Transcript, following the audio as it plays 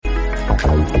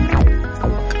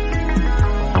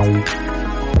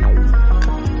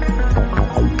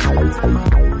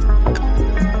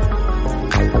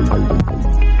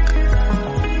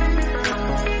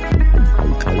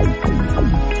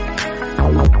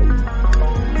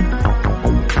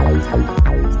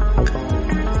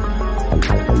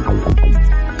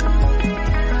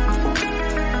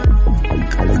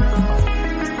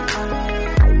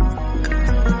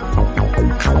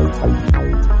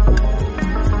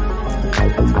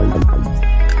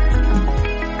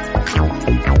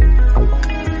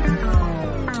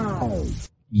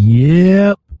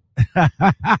Yep.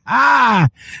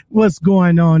 What's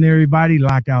going on, everybody?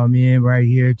 Lockout Man right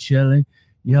here chilling.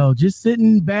 Yo, just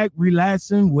sitting back,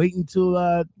 relaxing, waiting till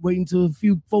a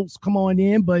few folks come on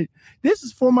in. But this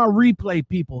is for my replay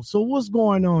people. So what's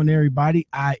going on, everybody?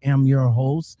 I am your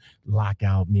host,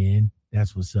 Lockout Man.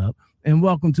 That's what's up. And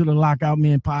welcome to the Lockout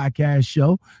Man podcast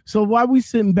show. So while we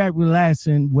sitting back,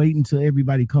 relaxing, waiting till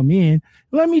everybody come in,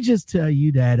 let me just tell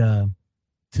you that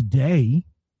today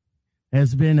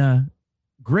has been a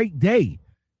great day.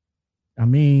 I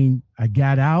mean, I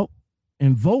got out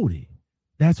and voted.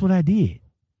 That's what I did.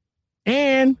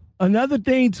 And another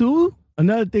thing too,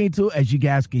 as you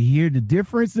guys can hear the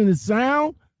difference in the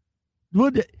sound.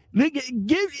 Let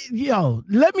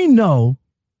me know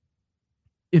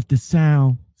if the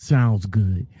sound sounds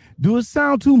good. Do it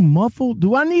sound too muffled?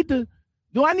 Do I need to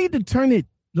turn it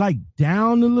like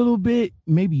down a little bit,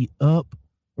 maybe up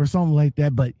or something like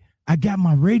that? But I got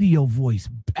my radio voice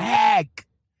back.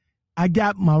 I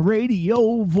got my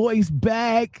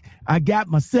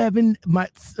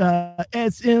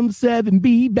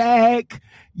SM7B back.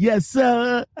 Yes,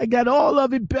 sir. I got all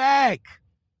of it back.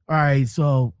 All right.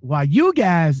 So while you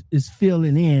guys is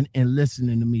filling in and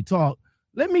listening to me talk,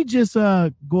 let me just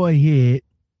go ahead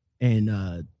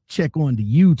and check on the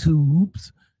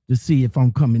YouTubes to see if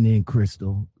I'm coming in,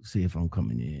 Crystal. See if I'm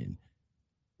coming in.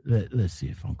 Let's see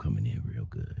if I'm coming in real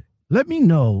good. Let me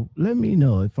know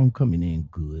if I'm coming in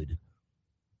good.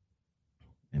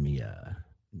 Let me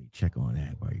check on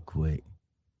that right quick.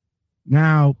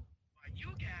 Now,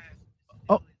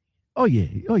 oh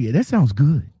yeah, that sounds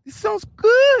good. It sounds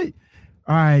good.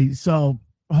 All right, so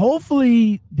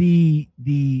hopefully the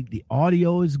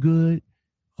audio is good.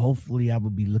 Hopefully I will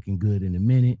be looking good in a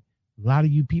minute. A lot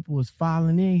of you people is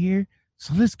filing in here,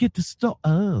 so let's get the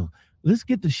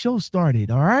show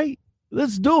started. All right,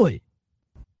 let's do it.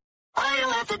 All you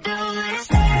have to do is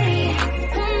stay a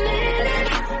minute,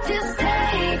 just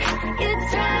take your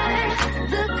time.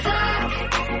 The clock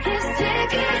is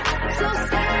ticking, so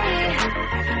stay.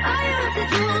 All you have to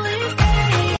do is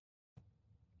stay.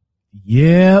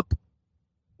 Yep.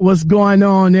 What's going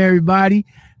on, everybody?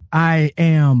 I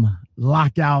am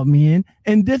Lockout Man,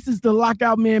 and this is the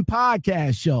Lockout Man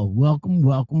podcast show. Welcome.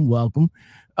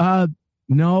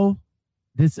 No,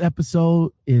 this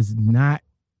episode is not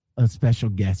a special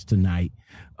guest tonight.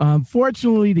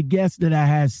 Unfortunately, the guest that I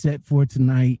had set for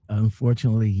tonight,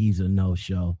 he's a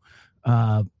no-show.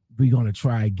 We're going to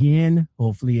try again,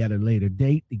 hopefully at a later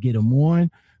date, to get him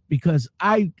on, because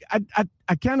I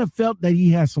kind of felt that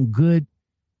he has some good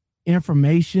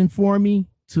information for me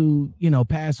to,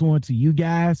 pass on to you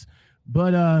guys.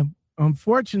 But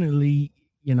unfortunately,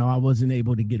 I wasn't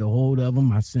able to get a hold of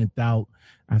him. I sent out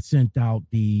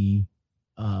the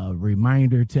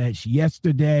reminder text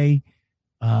yesterday.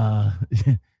 I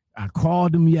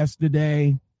called him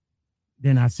yesterday.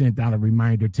 Then I sent out a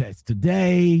reminder text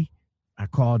today. I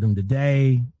called him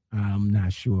today. I'm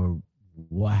not sure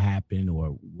what happened or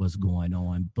what's going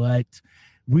on, but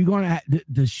we're gonna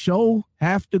the show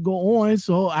have to go on.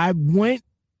 So I went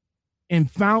and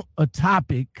found a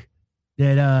topic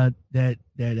that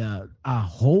I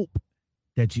hope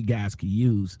that you guys can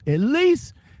use. At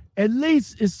least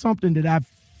it's something that I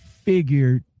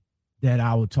figured that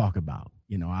I would talk about.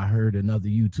 I heard another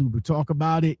YouTuber talk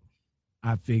about it.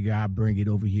 I figure I'll bring it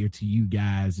over here to you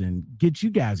guys and get you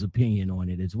guys' opinion on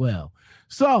it as well.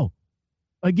 So,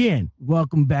 again,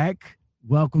 welcome back.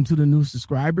 Welcome to the new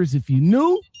subscribers. If you're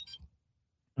new,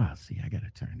 I got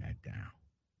to turn that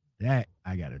down.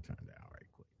 I got to turn down right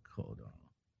quick. Hold on.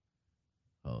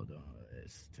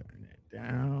 Let's turn that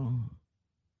down.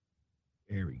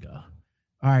 There we go.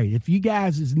 All right, if you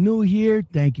guys is new here,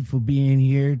 thank you for being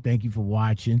here. Thank you for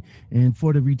watching. And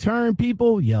for the return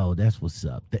people, that's what's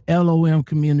up. The LOM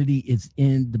community is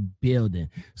in the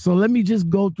building. So let me just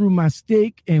go through my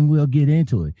stick and we'll get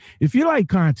into it. If you like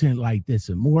content like this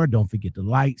and more, don't forget to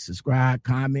like, subscribe,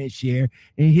 comment, share,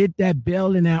 and hit that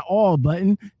bell and that all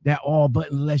button. That all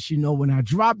button lets you know when I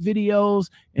drop videos,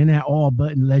 and that all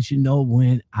button lets you know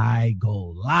when I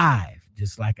go live,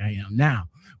 just like I am now.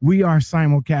 We are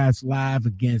simulcast live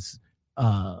against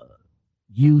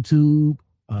YouTube,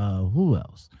 who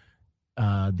else?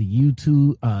 The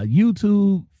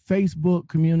YouTube, Facebook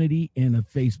community, and a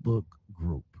Facebook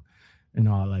group and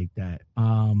all like that.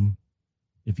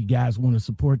 If you guys want to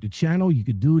support the channel, you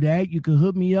could do that. You could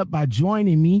hook me up by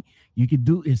joining me. You could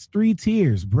do, it's 3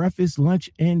 tiers: breakfast, lunch,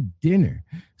 and dinner.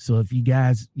 So if you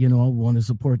guys, want to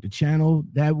support the channel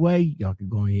that way, y'all can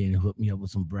go ahead and hook me up with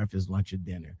some breakfast, lunch, and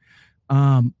dinner.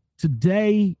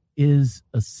 Today is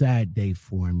a sad day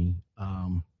for me.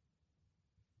 A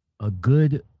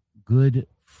good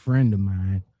friend of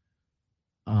mine.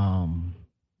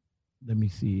 Let me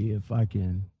see if I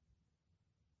can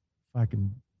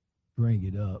bring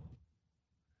it up.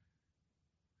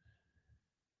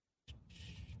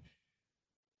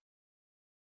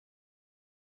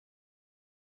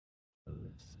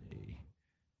 Let's see.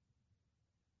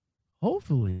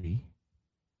 Hopefully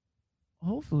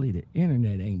the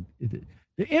internet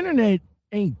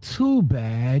ain't too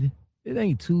bad. It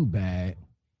ain't too bad.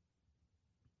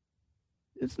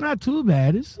 It's not too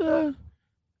bad. It's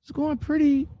going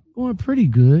pretty good.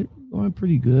 Going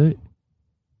pretty good.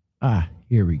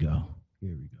 Here we go.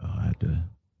 I have to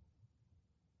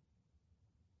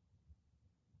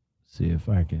see if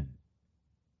I can.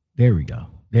 There we go.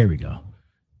 All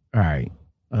right.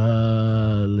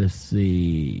 Let's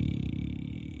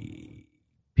see.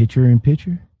 Picture in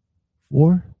picture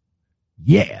 4.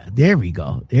 Yeah, there we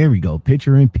go.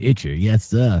 Picture in picture. Yes,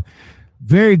 sir.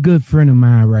 Very good friend of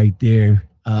mine right there.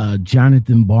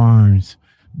 Jonathan Barnes,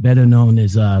 better known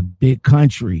as Big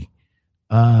Country.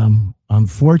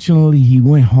 Unfortunately, he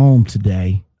went home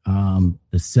today.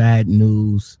 The sad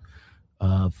news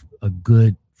of a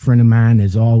good friend of mine,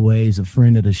 as always, a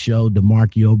friend of the show,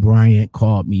 DeMarco Bryant,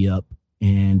 called me up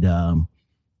and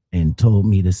told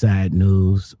me the sad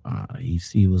news.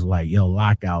 He was like, "Yo,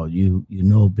 Lockout, you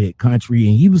know Big Country,"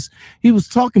 and he was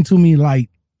talking to me like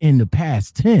in the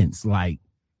past tense, like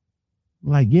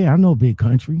yeah, I know Big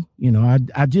Country.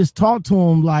 I just talked to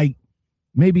him like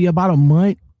maybe about a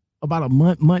month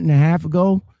and a half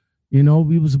ago.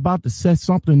 We was about to set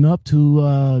something up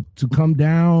to come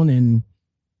down and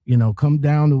come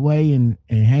down the way and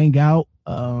hang out.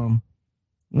 I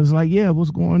was like, yeah,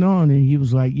 what's going on? And he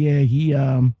was like, yeah, he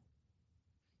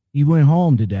went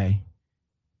home today.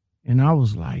 And I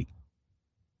was like,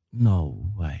 no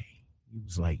way. He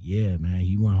was like, yeah, man,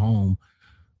 he went home.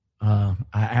 I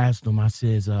asked him, I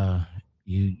says,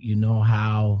 you know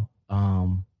how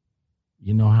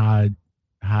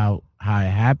how it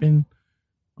happened?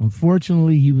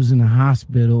 Unfortunately, he was in the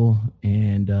hospital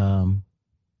and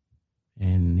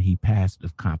he passed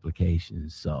of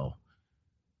complications. So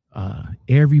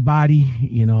everybody,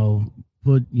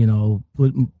 put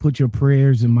your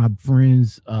prayers in my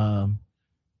friends for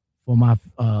my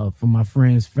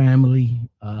friend's family.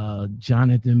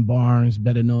 Jonathan Barnes,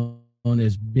 better known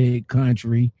as Big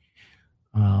Country.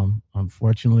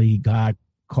 Unfortunately, God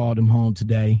called him home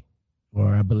today,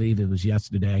 or I believe it was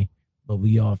yesterday, but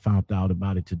we all found out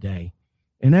about it today.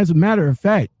 And as a matter of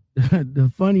fact, the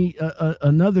funny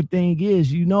another thing is,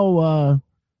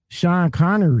 Sean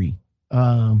Connery,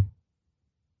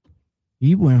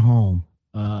 he went home.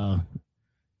 I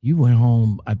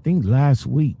think last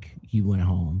week he went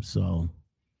home. So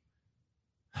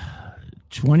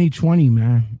 2020,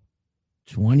 man.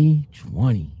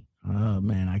 2020. Oh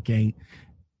man, I can't.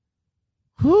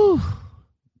 Whew,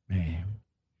 man.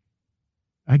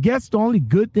 I guess the only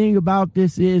good thing about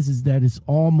this is that it's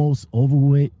almost over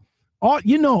with. All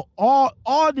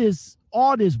this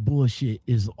bullshit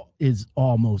is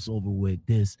almost over with.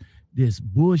 This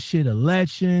bullshit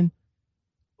election.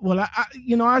 Well, I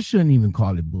shouldn't even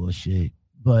call it bullshit,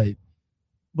 but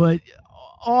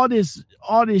all this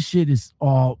shit is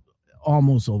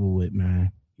almost over with,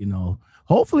 man.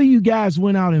 Hopefully you guys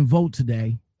went out and vote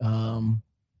today.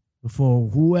 For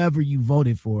whoever you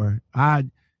voted for. I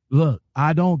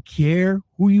don't care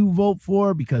who you vote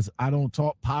for because I don't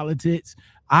talk politics.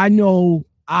 I know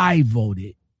I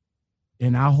voted,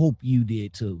 and I hope you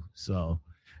did too. So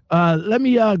let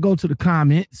me go to the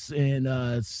comments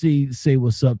and say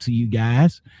what's up to you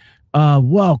guys.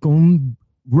 Welcome,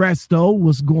 Resto.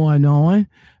 What's going on?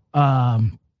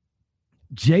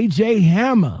 JJ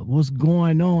Hammer, what's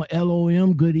going on?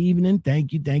 LOM, good evening.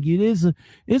 Thank you.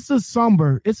 It's a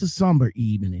somber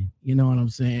evening. You know what I'm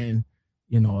saying?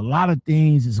 A lot of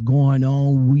things is going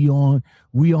on. We on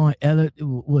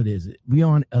what is it? We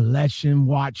on election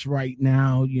watch right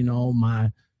now.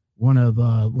 One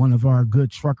of our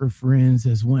good trucker friends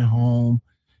has went home,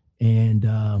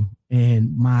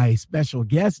 and my special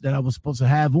guest that I was supposed to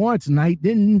have on tonight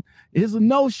is a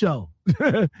no-show.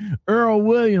 Earl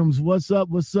Williams, what's up?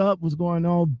 What's going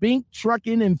on? Bink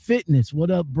Trucking and Fitness,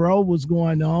 what up, bro? What's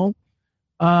going on?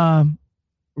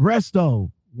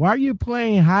 Resto, why are you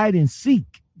playing hide and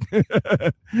seek?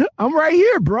 I'm right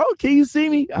here, bro. Can you see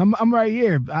me? I'm right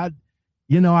here.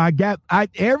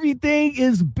 Everything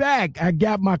is back. I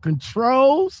got my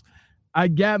controls. I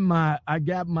got my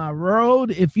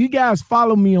Rode. If you guys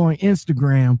follow me on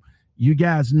Instagram, you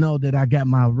guys know that I got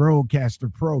my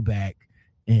Rodecaster Pro back.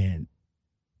 And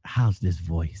how's this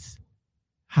voice?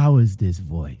 How is this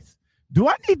voice? Do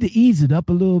I need to ease it up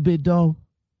a little bit, though?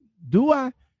 Do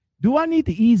I need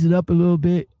to ease it up a little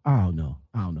bit? I don't know.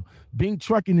 Bing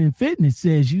Trucking and Fitness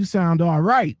says you sound all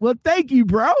right. Well, thank you,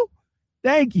 bro.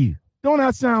 Thank you. Don't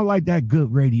I sound like that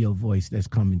good radio voice that's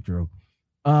coming through?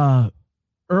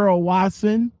 Earl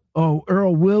Wilson,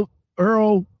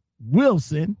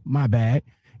 my bad.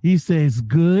 He says,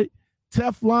 good.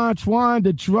 Teflon Twan,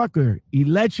 the trucker,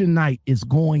 election night is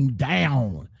going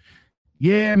down.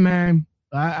 Yeah, man.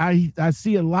 I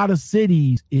see a lot of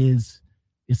cities is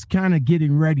kind of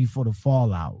getting ready for the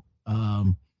fallout.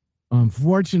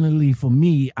 Unfortunately for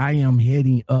me, I am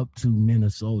heading up to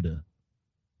Minnesota.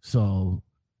 So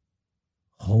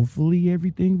hopefully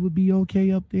everything will be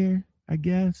okay up there, I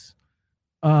guess.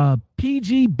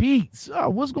 PG Beats. Oh,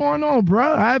 what's going on,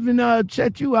 bro? I haven't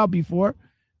checked you out before.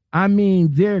 I mean,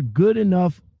 they're good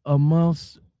enough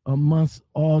amongst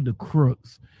all the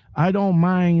crooks. I don't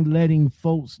mind letting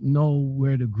folks know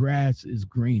where the grass is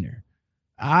greener.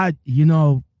 I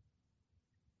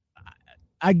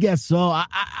guess so.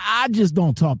 I just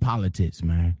don't talk politics,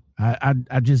 man.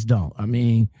 I just don't. I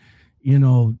mean,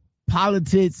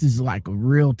 politics is like a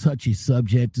real touchy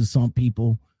subject to some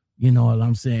people. You know what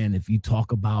I'm saying? If you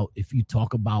talk about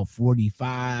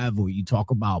 45, or you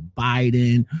talk about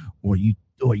Biden, or you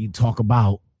talk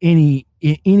about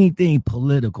anything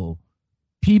political,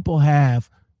 people have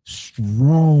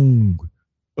strong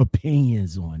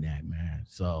opinions on that, man.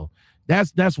 So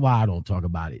that's why I don't talk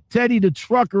about it. Teddy the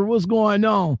trucker, what's going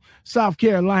on? South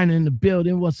Carolina in the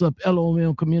building. What's up,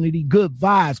 LOM community? Good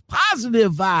vibes,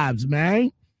 positive vibes,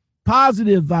 man.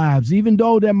 Positive vibes. Even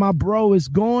though that my bro is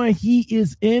going, he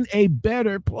is in a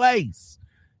better place.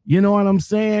 You know what I'm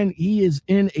saying? He is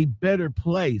in a better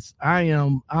place.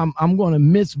 I'm going to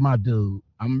miss my dude.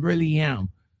 I really am.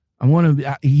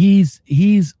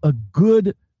 He's a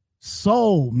good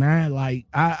soul, man. Like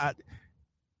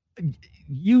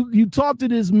you talk to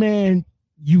this man,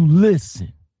 you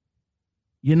listen.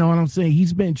 You know what I'm saying?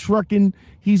 He's been trucking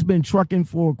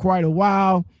for quite a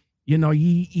while.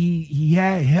 He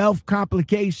had health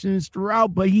complications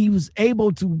throughout, but he was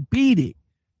able to beat it.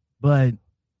 But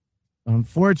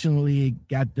unfortunately, it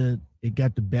got the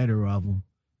better of him.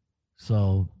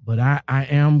 So, but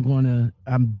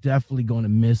I'm definitely gonna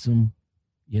miss him.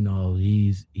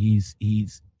 He's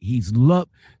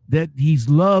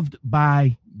loved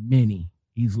by many.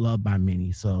 He's loved by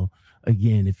many. So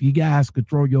again, if you guys could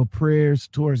throw your prayers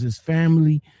towards his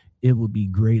family, it would be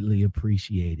greatly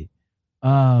appreciated.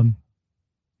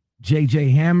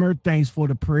 JJ Hammer, thanks for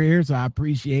the prayers. I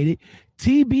appreciate it.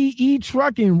 TBE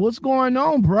Trucking, what's going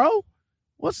on, bro?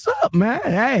 What's up, man?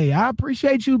 Hey, I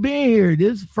appreciate you being here.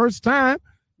 This is the first time.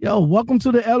 Yo, welcome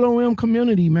to the LOM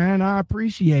community, man. I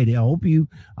appreciate it. I hope you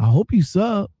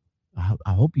sub. I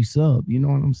hope you sub. You know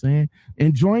what I'm saying?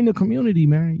 And join the community,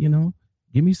 man.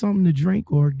 Give me something to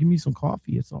drink or give me some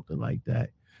coffee or something like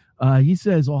that. He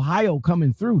says Ohio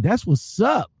coming through. That's what's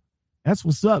up.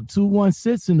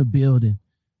 216 in the building.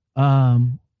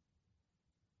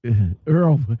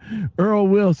 Earl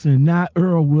Wilson, not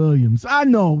Earl Williams. I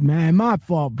know, man. My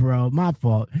fault, bro. My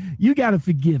fault. You gotta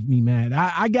forgive me, man.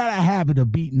 I got a habit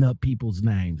of beating up people's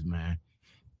names, man.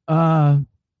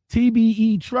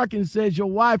 TBE Trucking says your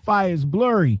Wi-Fi is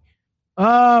blurry.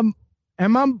 Hold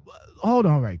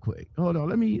on right quick. Hold on.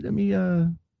 Let me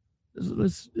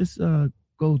let's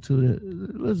go to the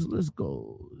let's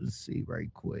go. Let's see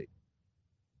right quick.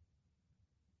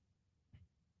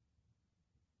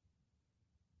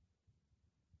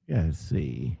 Yeah, let's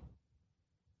see.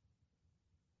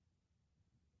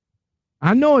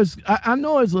 I know it's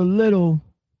a little.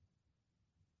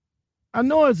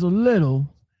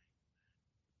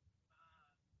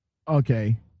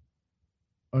 Okay,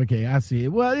 I see it.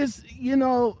 Well, it's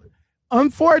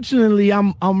unfortunately,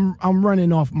 I'm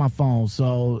running off my phone.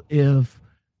 So if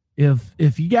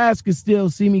you guys can still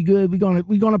see me good,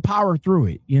 we're gonna power through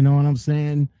it. You know what I'm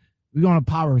saying? We're gonna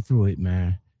power through it,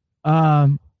 man.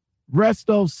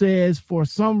 Resto says for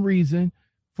some reason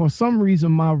for some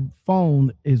reason my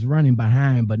phone is running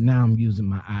behind, but now I'm using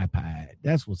my iPad.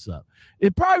 That's what's up.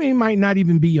 It probably might not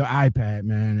even be your iPad,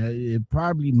 man. It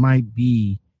probably might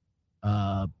be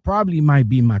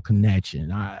my connection.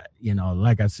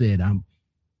 Like I said,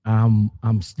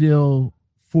 I'm still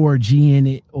 4G in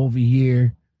it over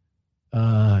here.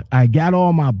 I got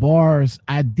all my bars.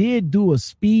 I did do a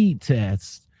speed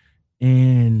test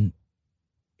and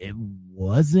it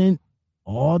wasn't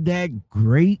all that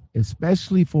great,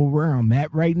 especially for where I'm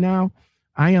at right now.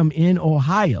 I am in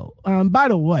Ohio. By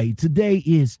the way, today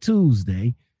is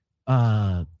Tuesday,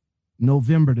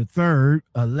 November the 3rd,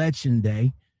 Election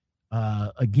Day.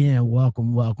 Again,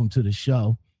 welcome to the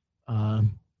show.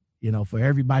 For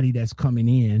everybody that's coming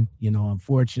in,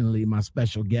 unfortunately, my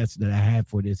special guest that I had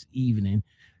for this evening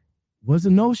was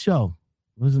a no-show.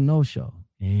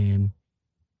 And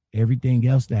everything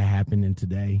else that happened in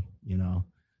today,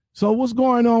 So what's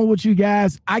going on with you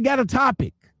guys? I got a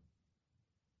topic.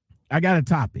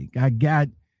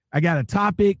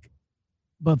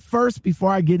 But first,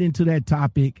 before I get into that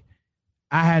topic,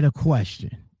 I had a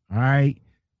question. All right.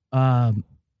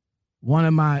 One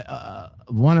of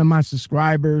my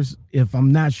subscribers, if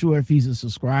I'm not sure if he's a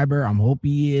subscriber, I'm hope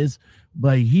he is,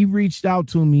 but he reached out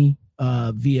to me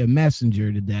via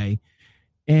Messenger today,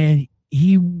 and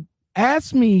he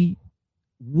asked me,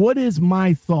 what is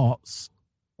my thoughts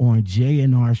on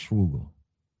J&R Schugel?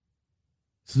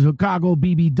 Chicago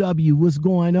BBW, what's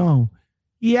going on?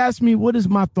 He asked me, what is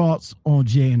my thoughts on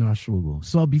J&R Schugel?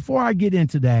 So before I get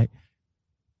into that,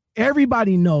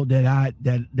 everybody know that I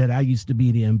used to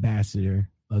be the ambassador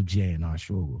of J&R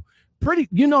Schugel.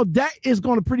 That is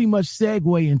going to pretty much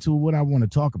segue into what I want to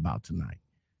talk about tonight.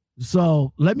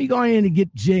 So let me go in and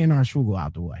get J&R Schugel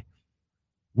out the way.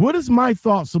 What is my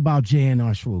thoughts about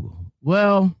J&R Schugel?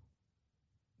 Well,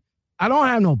 I don't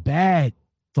have no bad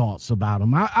thoughts about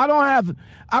him. I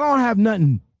don't have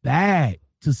nothing bad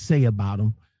to say about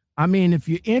him. I mean, if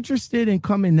you're interested in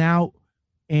coming out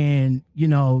and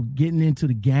getting into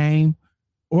the game,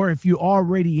 or if you're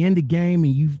already in the game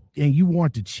and you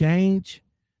want to change,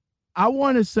 I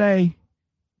want to say,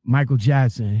 Michael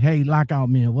Jackson, hey, Lockout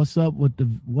Man, what's up with the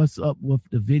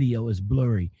video? Is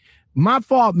blurry. My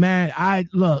fault, man.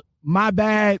 My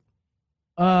bad.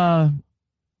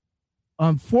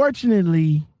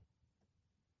 Unfortunately,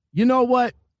 you know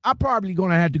what? I'm probably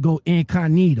gonna have to go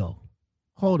incognito.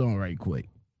 Hold on right quick.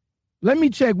 Let me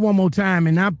check one more time,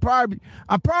 and I'm probably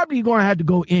gonna have to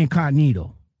go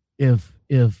incognito if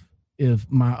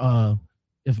my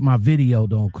video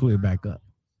don't clear back up.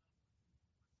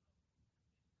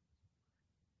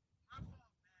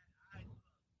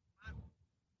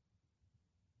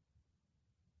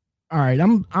 All right,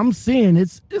 I'm seeing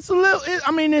it's a little.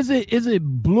 Is it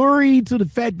blurry to the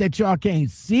fact that y'all can't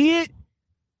see it,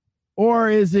 or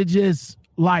is it just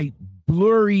like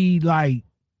blurry, like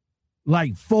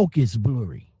focus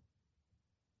blurry?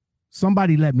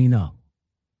 Somebody let me know,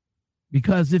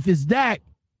 because if it's that,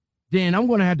 then I'm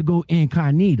gonna have to go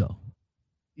incognito.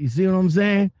 You see what I'm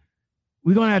saying?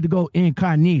 We're gonna have to go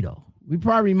incognito. We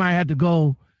probably might have to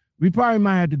go.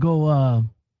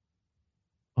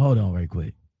 Hold on, right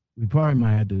quick. We probably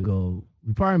might have to go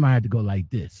like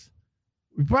this.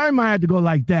 We probably might have to go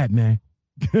like that, man.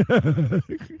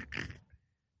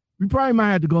 We probably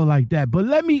might have to go like that. But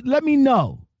let me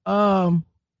know.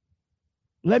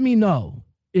 Let me know.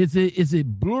 Is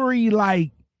it blurry,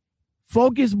 like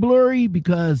focus blurry?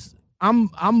 Because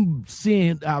I'm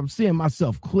seeing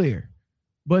myself clear.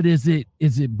 But is it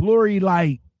blurry,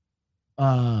 like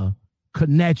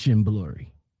connection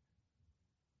blurry?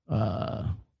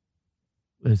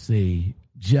 Let's see.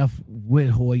 Jeff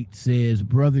Whithoit says,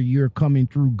 brother, you're coming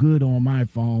through good on my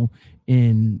phone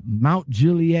in Mount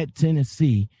Juliet,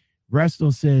 Tennessee.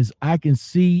 Resto says, I can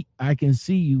see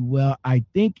you. Well, I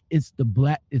think it's the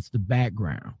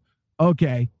background.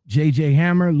 Okay. JJ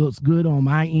Hammer looks good on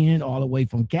my end, all the way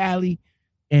from Cali.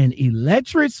 And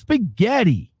Electric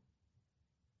Spaghetti.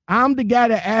 I'm the guy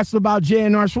that asked about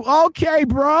J&R. Okay,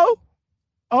 bro.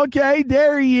 Okay,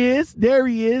 there he is.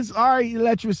 All right,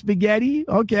 Electric Spaghetti.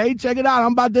 Okay, check it out.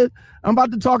 I'm about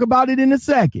to talk about it in a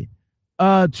second.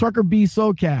 Trucker B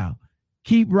SoCal.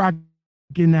 Keep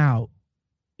rocking out.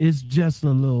 It's just a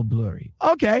little blurry.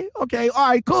 Okay. All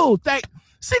right, cool.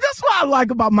 See, that's what I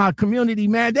like about my community,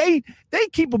 man. They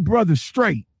keep a brother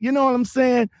straight. You know what I'm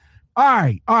saying?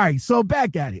 All right. So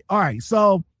back at it. All right.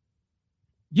 So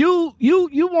you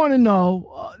want to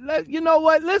know, you know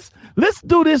what? Let's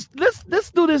do this.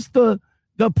 Let's do this the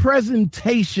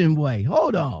presentation way.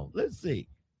 Hold on. Let's see.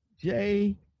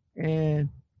 J and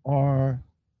R.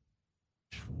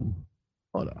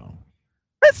 Hold on.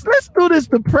 Let's do this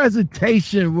the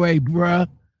presentation way, bruh.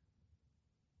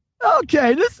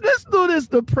 Okay, let's do this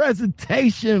the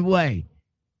presentation way.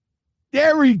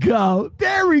 There we go.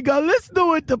 There we go. Let's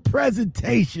do it the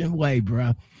presentation way,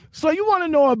 bro. So you want to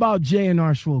know about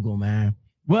J&R Schugel, man?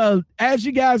 Well, as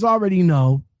you guys already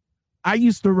know, I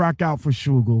used to rock out for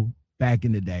Schugel back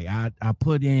in the day. I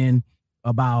put in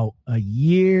about a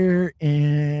year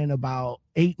and about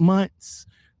 8 months,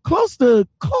 close to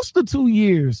 2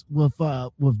 years with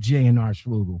J&R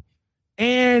Schugel.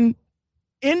 And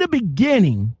in the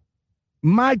beginning,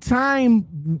 my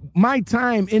time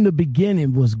in the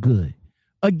beginning was good.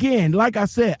 Again, like I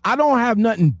said, I don't have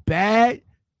nothing bad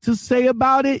to say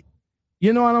about it.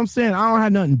 You know what I'm saying? I don't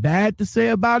have nothing bad to say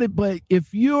about it. But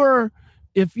if you're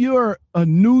a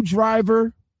new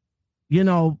driver, you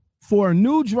know, for a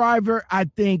new driver, I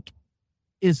think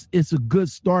it's a good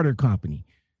starter company.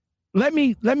 Let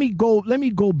me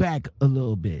go back a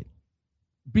little bit.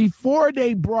 Before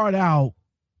they brought out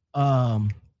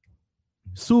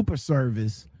Super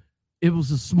Service, it was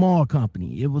a small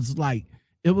company. It was like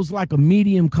a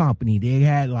medium company. They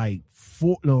had like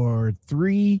 4 or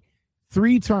 3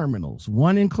 terminals,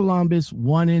 one in Columbus,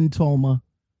 one in Toma,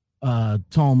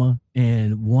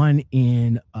 and one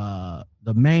in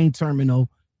the main terminal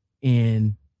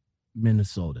in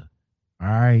Minnesota. All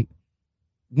right.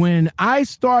 When I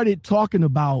started talking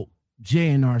about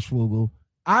J&R Schugel,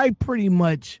 I pretty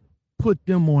much put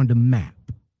them on the map.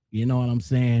 You know what I'm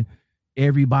saying?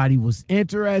 Everybody was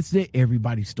interested.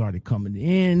 Everybody started coming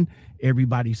in.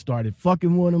 Everybody started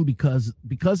fucking with them because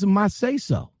of my say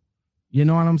so. You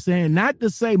know what I'm saying? Not to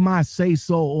say my say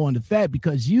so on the fact,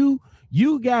 because you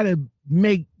gotta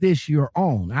make this your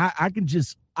own.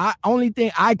 Only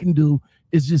thing I can do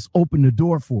is just open the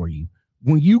door for you.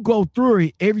 When you go through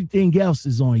it, everything else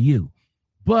is on you.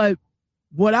 But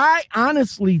what I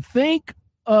honestly think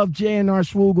of J&R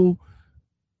Schugel,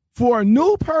 for a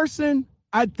new person,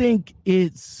 I think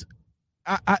it's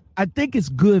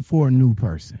good for a new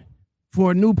person.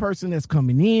 For a new person that's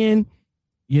coming in,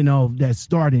 you know, that's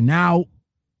starting out,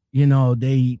 you know,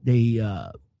 they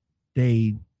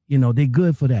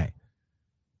good for that.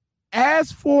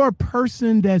 As for a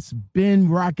person that's been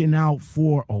rocking out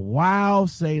for a while,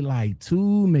 say like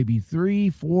 2, maybe 3,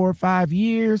 4, 5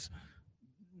 years,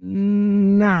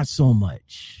 not so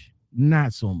much.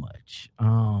 Not so much.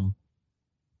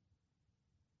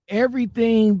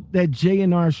 Everything that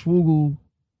J&R Schugel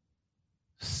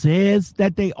says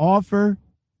that they offer,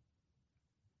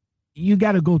 you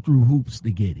got to go through hoops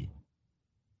to get it.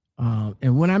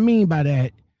 And what I mean by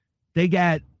that, they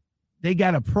got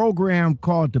a program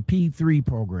called the P3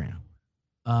 program.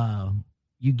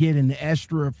 You get an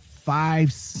extra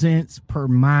 5 cents per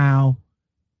mile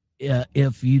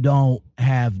if you don't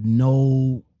have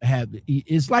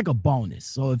it's like a bonus.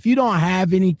 So if you don't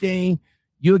have anything,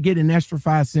 you'll get an extra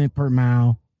 5 cents per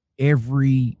mile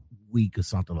every week or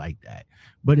something like that.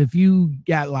 But if you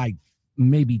got like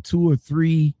maybe 2 or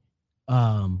 3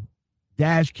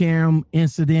 dash cam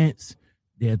incidents,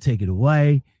 they'll take it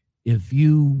away. If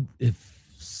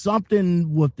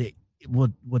something with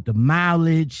the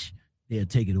mileage, they'll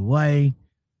take it away.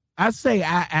 I say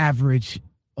I average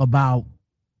about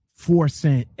 4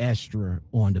 cents extra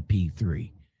on the P3,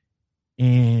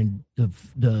 and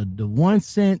the 1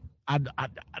 cent I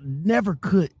never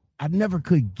could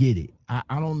get it.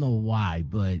 I don't know why,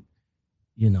 but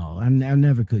you know, I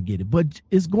never could get it. But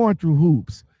it's going through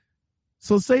hoops.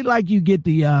 So say like you get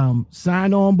the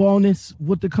sign-on bonus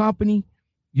with the company.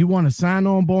 You want a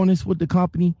sign-on bonus with the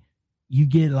company, you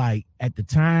get like, at the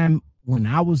time when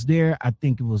I was there, I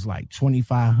think it was like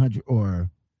 2,500 or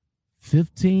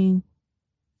 15K,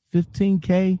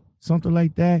 something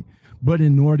like that. But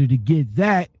in order to get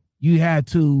that, you had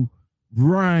to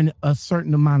run a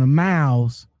certain amount of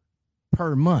miles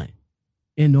per month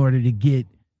in order to get,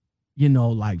 you know,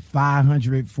 like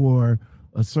 500 for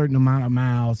a certain amount of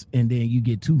miles, and then you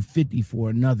get 250 for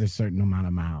another certain amount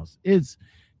of miles. It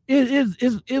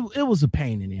was a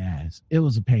pain in the ass. It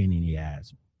was a pain in the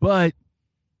ass. But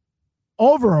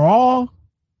overall,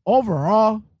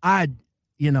 I,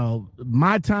 you know,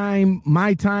 my time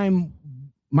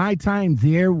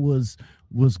there was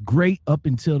great up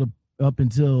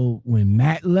until when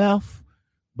Matt left.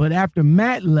 But after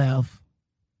Matt left,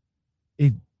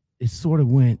 it sort of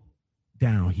went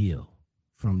downhill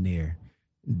from there.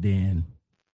 Then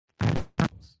I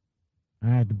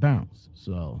had to bounce.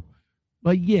 So,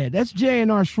 but yeah, that's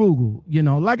J&R Schugel. You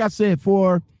know, like I said,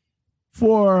 for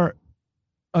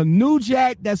a new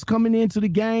jack that's coming into the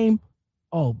game,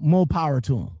 oh, more power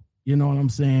to them. You know what I'm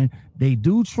saying? They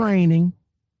do training.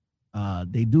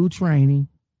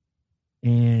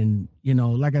 And, you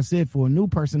know, like I said, for a new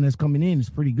person that's coming in,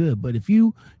 it's pretty good. But if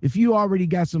you already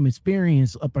got some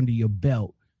experience up under your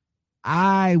belt,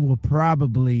 I will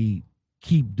probably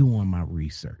keep doing my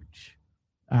research.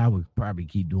 Mocha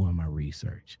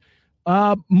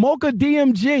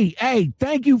DMG, hey,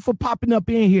 thank you for popping up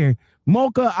in here.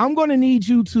 Mocha, I'm going to need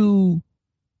you to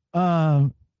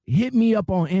hit me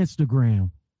up on Instagram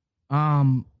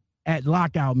at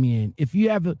Lockout Men. If you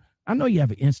have I know you have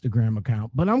an Instagram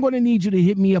account, but I'm going to need you to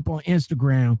hit me up on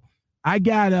Instagram. I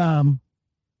got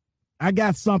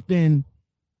something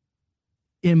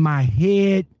in my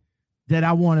head that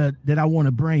I want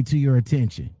to bring to your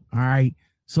attention. All right.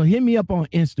 So hit me up on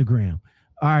Instagram.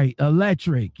 All right.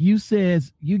 Electric, you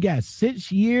says you got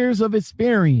 6 years of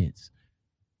experience.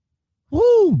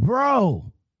 Woo,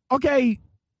 bro. Okay.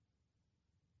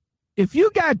 If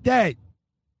you got that,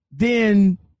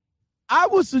 then I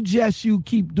would suggest you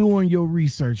keep doing your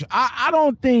research. I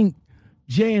don't think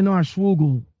J&R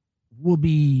Schugel will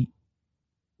be,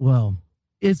 well,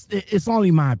 it's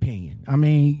only my opinion. I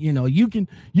mean, you know, you can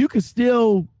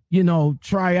still, you know,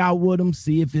 try out with him,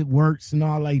 see if it works and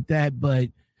all like that. But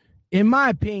in my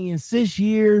opinion, 6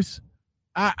 years,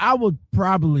 I would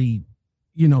probably,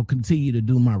 you know, continue to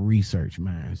do my research,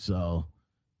 man. So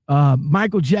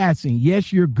Michael Jackson,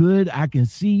 yes, you're good. I can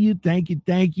see you. Thank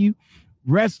you.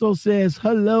 Resto says,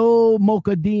 hello,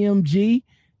 Mocha DMG.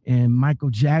 And Michael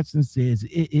Jackson says,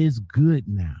 it is good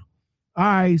now. All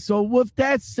right. So with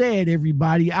that said,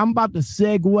 everybody, I'm about to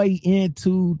segue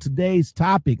into today's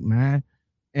topic, man.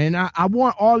 And I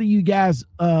want all of you guys'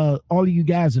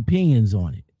 opinions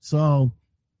on it. So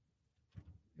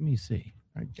let me see.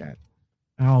 I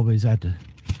always have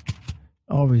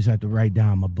to write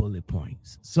down my bullet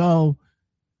points. So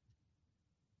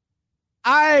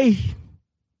I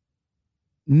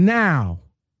now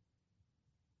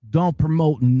don't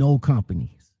promote no companies.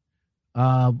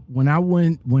 When I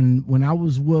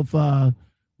was with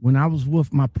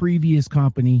my previous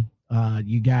company,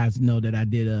 you guys know that I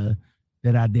did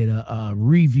a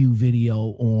review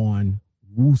video on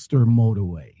Worcester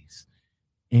Motorways,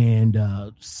 and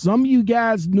some of you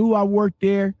guys knew I worked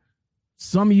there.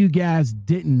 Some of you guys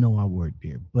didn't know I worked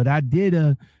there, but I did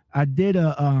a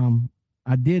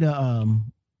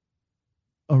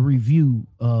review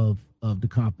of the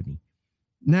company.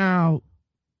 Now,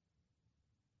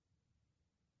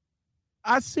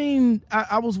 I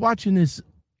was watching this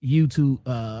YouTube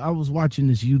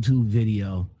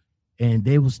video, and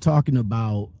they was talking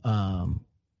about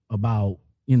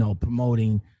you know,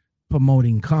 promoting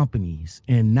companies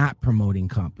and not promoting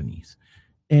companies.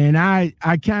 And I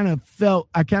kind of felt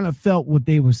what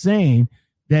they were saying,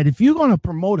 that if you're going to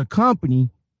promote a company,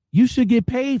 you should get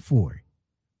paid for it.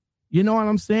 You know what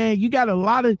I'm saying? You got a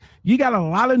lot of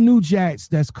new jacks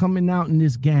that's coming out in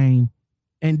this game,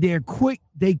 and they quick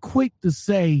to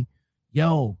say,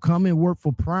 yo, come and work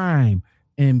for Prime,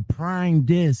 and Prime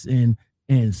this, and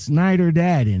Snyder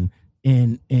that, and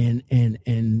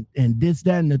this,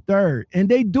 that, and the third. And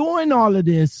they doing all of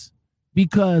this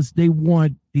because they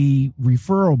want the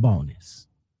referral bonus.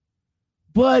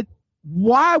 But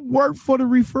why work for the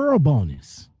referral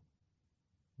bonus?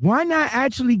 Why not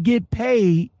actually get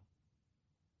paid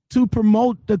to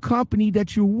promote the company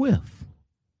that you're with?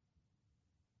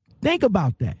 Think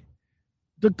about that.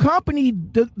 The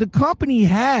company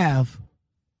have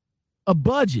a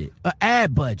budget, an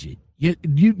ad budget.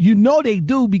 You know they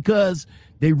do, because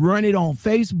they run it on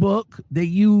Facebook. They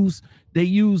use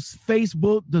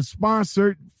Facebook, the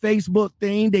sponsored Facebook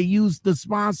thing. They use the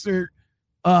sponsored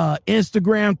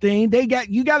Instagram thing.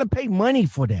 You got to pay money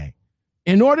for that.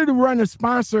 In order to run a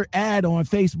sponsored ad on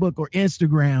Facebook or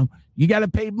Instagram, you got to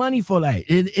pay money for that.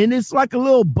 And it's like a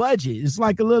little budget. It's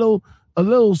like a little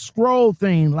scroll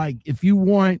thing. Like if you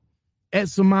want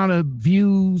X amount of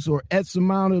views or X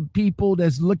amount of people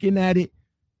that's looking at it,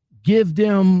 give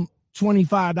them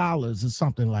 $25 or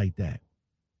something like that.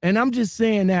 And I'm just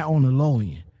saying that on the low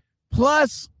end.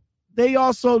 Plus, they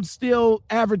also still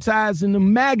advertise in the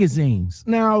magazines.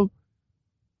 Now,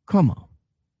 come on.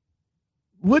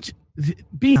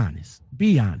 Be honest.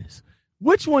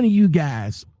 Which one of you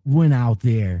guys went out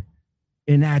there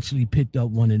and actually picked up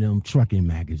one of them trucking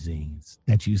magazines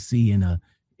that you see in a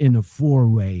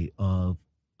four-way of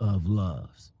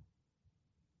loves?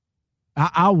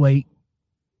 I'll wait.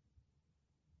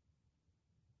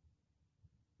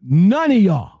 None of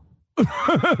y'all.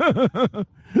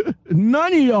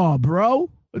 None of y'all,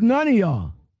 bro. None of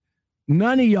y'all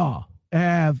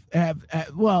have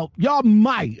well, y'all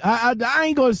might. I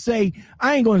ain't gonna say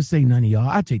none of y'all.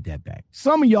 I take that back.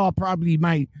 Some of y'all probably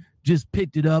might just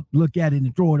picked it up, look at it,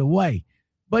 and throw it away.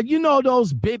 But you know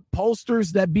those big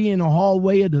posters that be in the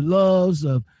hallway of the Loves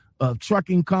of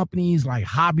trucking companies like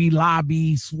Hobby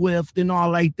Lobby, Swift, and all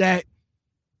like that?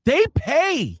 They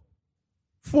pay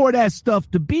for that stuff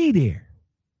to be there.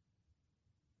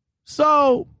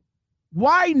 So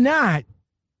why not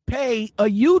pay a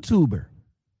YouTuber?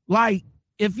 Like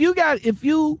if you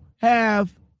have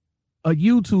a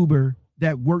YouTuber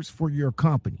that works for your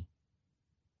company,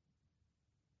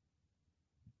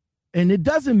 and it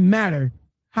doesn't matter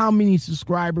how many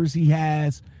subscribers he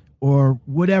has or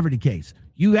whatever the case,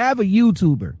 you have a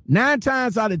YouTuber, 9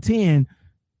 times out of 10,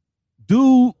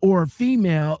 dude or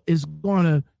female is going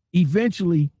to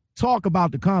eventually talk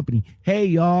about the company. Hey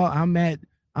y'all, I'm at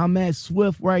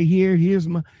Swift right here. Here's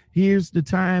the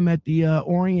time at the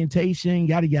orientation,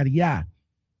 yada yada yada.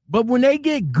 But when they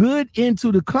get good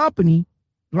into the company,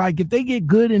 like if they get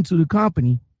good into the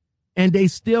company and they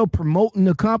still promoting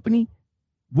the company,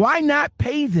 why not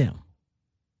pay them?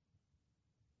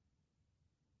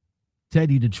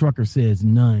 Teddy the trucker says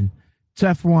none.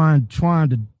 Teflon Tron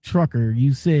the trucker,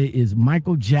 you said is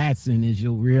Michael Jackson is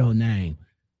your real name.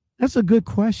 That's a good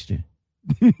question.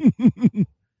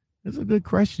 That's a good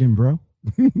question, bro.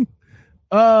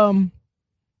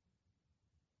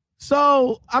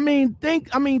 So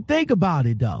think about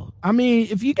it though. I mean,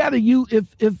 if you got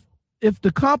if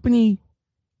the company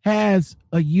has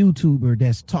a YouTuber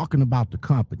that's talking about the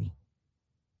company,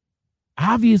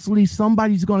 obviously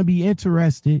somebody's going to be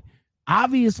interested.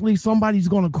 Obviously somebody's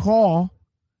going to call.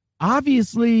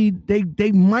 Obviously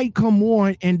they might come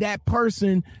on and that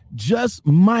person just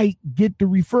might get the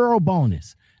referral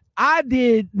bonus. I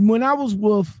did when I was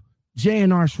with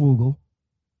J&R Schwugel,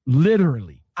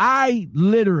 I'm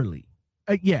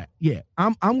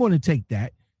going to take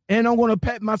that and I'm going to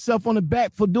pat myself on the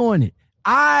back for doing it.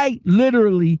 I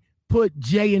literally put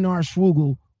J&R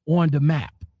Schwugel on the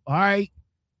map. All right.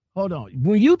 Hold on.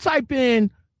 When you type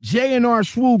in J&R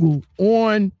Schwugel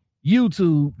on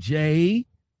YouTube, J&R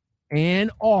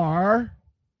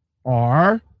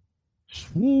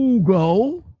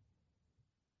Schwugel.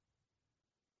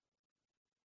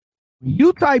 When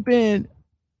you type in,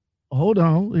 hold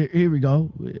on, here we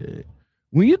go.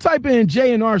 When you type in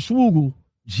J&R Schwugel,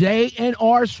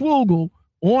 J&R Schwugel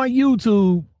on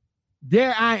YouTube,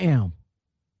 there I am.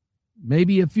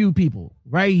 Maybe a few people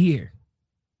right here.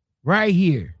 Right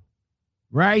here.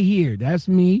 Right here. That's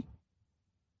me.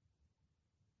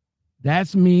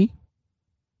 That's me.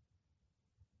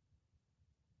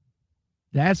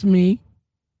 That's me.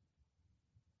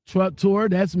 Truck Tour,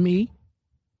 that's me.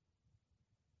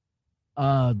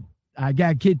 I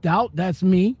got kicked out, that's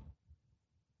me.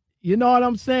 You know what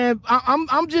I'm saying?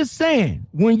 I'm just saying,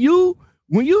 when you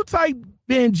type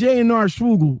in J&R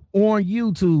Schwugel on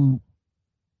YouTube,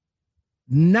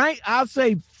 I'll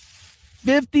say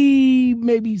 50,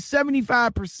 maybe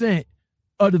 75%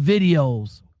 of the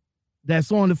videos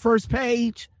that's on the first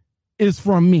page is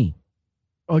from me.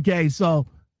 Okay, so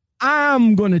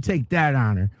I'm going to take that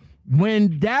honor.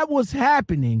 When that was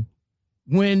happening,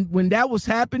 when that was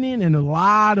happening and a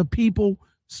lot of people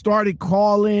started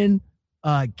calling,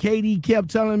 Katie kept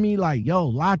telling me like, yo,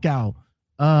 Lockout,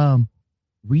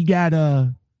 we got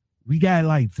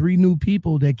like 3 new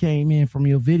people that came in from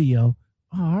your video.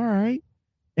 Oh, all right.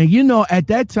 And you know, at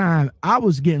that time I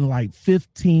was getting like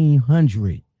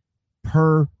 1,500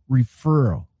 per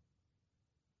referral.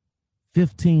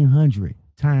 1,500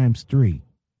 times 3.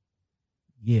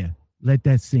 Yeah, let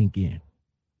that sink in.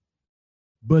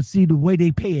 But see, the way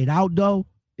they pay it out though,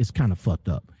 it's kind of fucked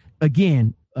up.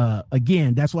 Again,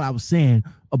 that's what I was saying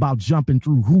about jumping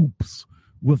through hoops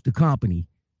with the company.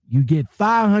 You get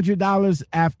 $500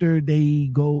 after they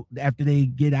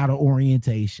get out of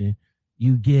orientation.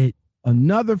 You get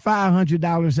another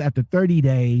 $500 after 30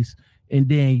 days. And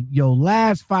then your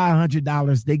last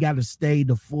 $500, they got to stay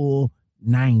the full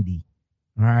 90.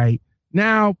 All right.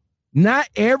 Now, not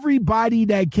everybody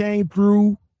that came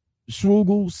through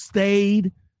Schwugel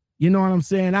stayed. You know what I'm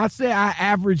saying? I say I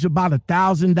average about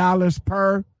 $1,000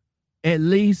 per at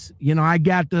least. You know, I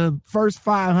got the first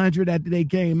 500 after they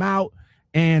came out,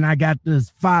 and I got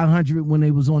this 500 when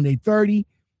they was on their 30.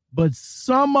 But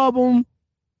some of them,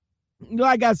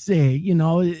 like I said, you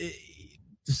know,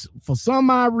 for some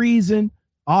odd reason,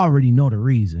 I already know the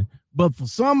reason, but for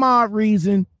some odd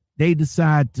reason, they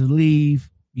decide to leave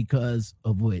because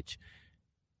of which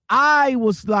I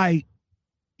was like,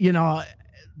 you know,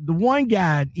 the one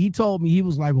guy, he told me, he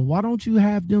was like, well, why don't you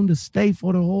have them to stay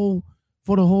for the whole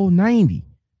 90?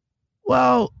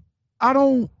 Well, I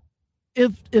don't,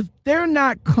 if they're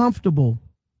not comfortable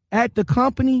at the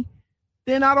company,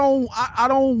 then I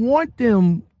don't want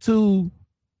them to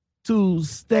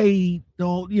stay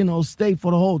stay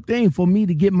for the whole thing for me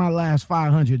to get my last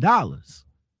 $500.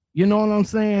 You know what I'm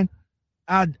saying?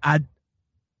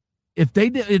 If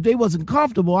they wasn't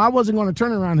comfortable, I wasn't going to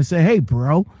turn around and say, hey,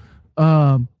 bro,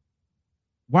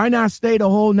 why not stay the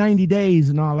whole 90 days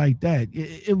and all like that?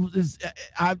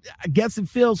 I guess it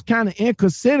feels kind of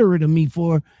inconsiderate of me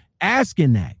for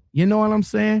asking that. You know what I'm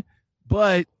saying?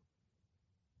 But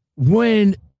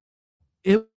when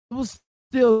it was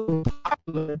still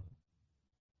popular,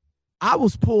 I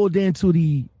was pulled into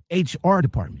the HR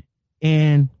department,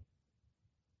 and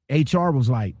HR was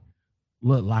like,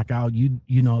 look, Lockout, you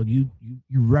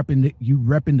repping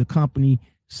the company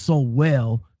so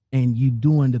well, and you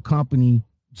doing the company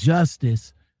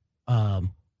justice.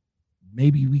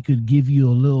 Maybe we could give you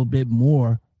a little bit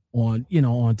more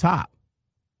on top.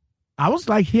 I was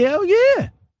like, hell yeah,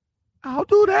 I'll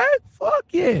do that. Fuck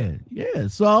yeah. Yeah.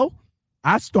 So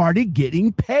I started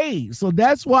getting paid. So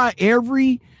that's why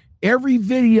every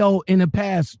video in the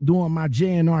past during my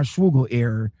JNR Schwugel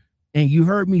era, and you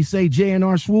heard me say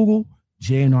JNR Schwugel,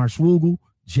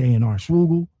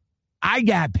 I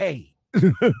got paid.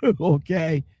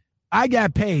 Okay. I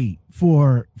got paid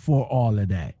for all of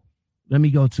that. Let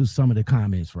me go to some of the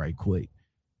comments right quick.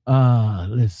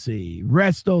 Let's see.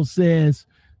 Resto says,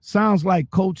 sounds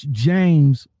like Coach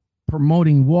James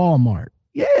promoting Walmart.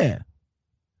 Yeah,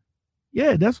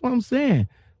 that's what I'm saying.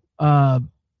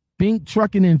 Bink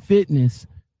Trucking and Fitness,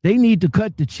 they need to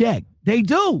cut the check. They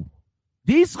do.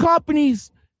 These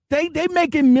companies, they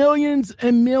making millions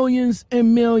and millions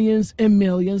and millions and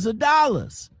millions of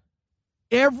dollars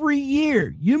every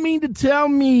year. You mean to tell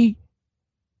me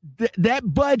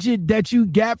that budget that you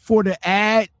got for the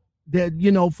ad, that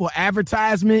for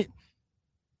advertisement,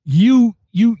 you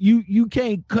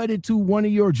can't cut it to one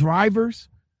of your drivers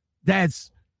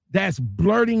that's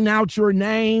blurting out your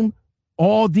name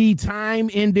all the time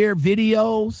in their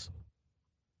videos?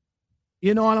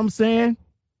 You know what I'm saying?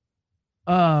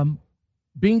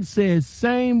 Bing says,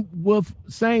 same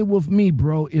with me,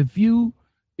 bro. If you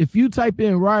type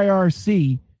in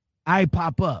RYRC, I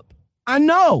pop up. I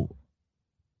know.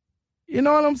 You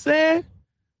know what I'm saying?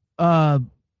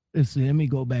 Let's see, let me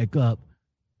go back up.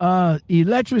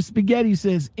 Electric Spaghetti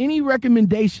says, any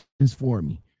recommendations for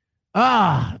me?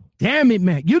 Damn it,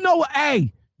 man. You know what?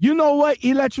 Hey, you know what,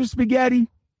 Electric Spaghetti?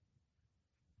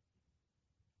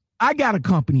 I got a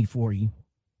company for you.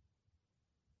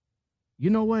 You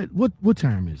know what? What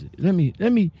time is it? Let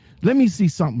me see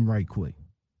something right quick.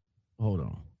 Hold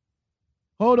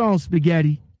on,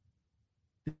 Spaghetti.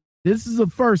 This is a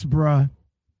first, bruh.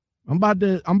 I'm about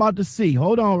to see.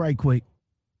 Hold on right quick.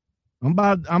 I'm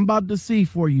about to see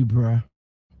for you, bruh.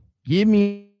 Give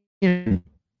me.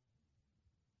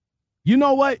 You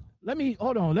know what? Let me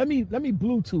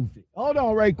Bluetooth it. Hold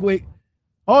on right quick.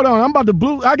 Hold on. I'm about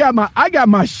to I got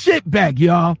my shit back,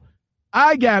 y'all.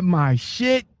 I got my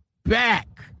shit back.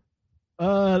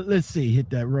 Let's see.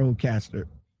 Hit that Rodecaster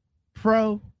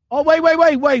Pro. Oh, wait.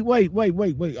 I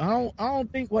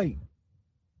don't think. Wait.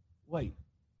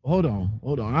 Hold on.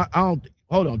 I don't.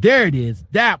 Hold on. There it is.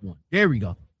 That one. There we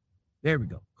go.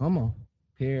 Come on.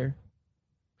 Pair.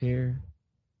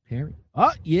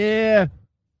 Oh, yeah.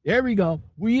 There we go.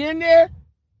 We in there?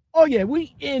 Oh, yeah,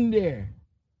 we in there.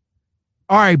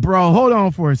 All right, bro. Hold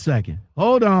on for a second.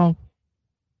 Hold on.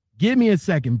 Give me a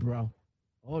second, bro.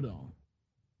 Hold on.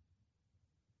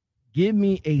 Give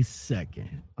me a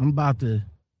second. I'm about to.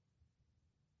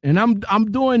 And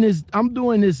I'm doing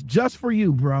this just for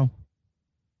you, bro.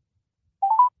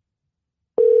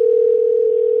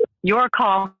 Your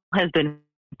call has been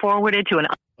forwarded to an.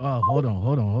 Oh, hold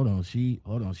on. She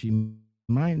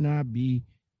might not be.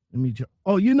 Let me.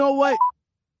 Oh, you know what?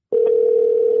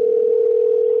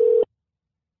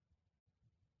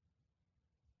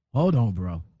 Hold on,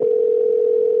 bro.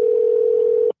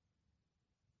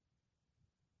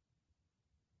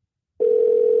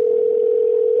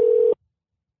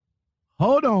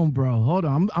 Hold on, bro. Hold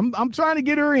on. I'm trying to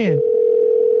get her in.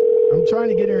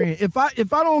 If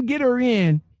I don't get her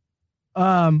in,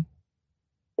 all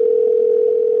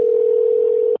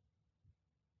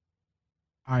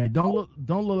right, don't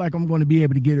look like I'm going to be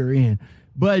able to get her in.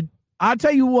 But I'll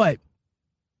tell you what,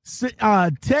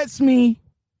 text me,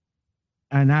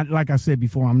 and like I said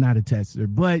before, I'm not a texter,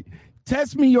 but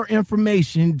text me your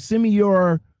information, send me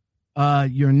your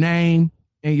name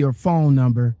and your phone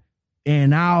number,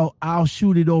 and I'll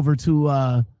shoot it over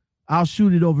to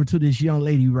this young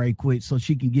lady right quick so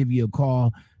she can give you a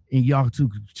call and y'all two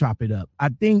can chop it up. I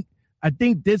think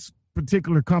this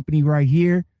particular company right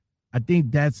here, I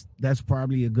think that's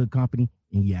probably a good company.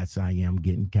 And yes,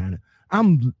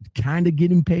 I'm kind of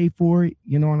getting paid for it.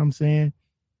 You know what I'm saying?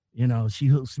 You know, she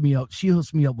hooks me up. She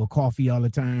hooks me up with coffee all the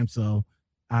time. So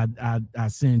I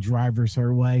send drivers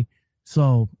her way.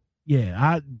 So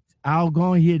yeah, I'll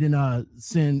go ahead and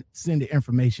send the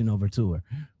information over to her.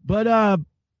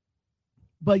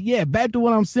 But yeah, back to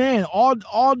what I'm saying. All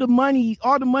the money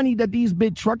that these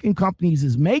big trucking companies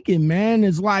is making, man,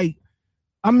 is like,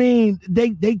 I mean,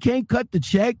 they can't cut the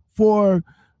check for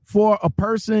a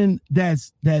person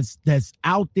that's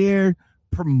out there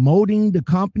promoting the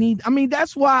company. I mean,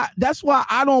 that's why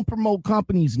I don't promote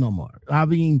companies no more. I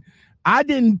mean, I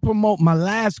didn't promote my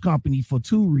last company for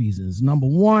two reasons. Number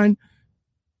one,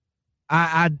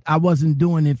 I wasn't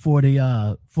doing it for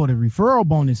the referral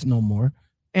bonus no more.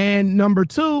 And number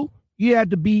two, you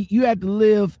had to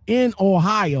live in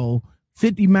Ohio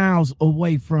 50 miles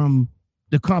away from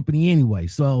the company anyway.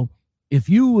 So if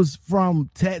you was from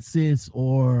Texas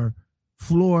or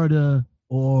Florida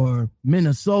or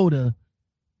Minnesota,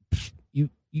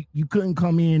 you couldn't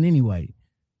come in anyway.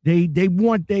 You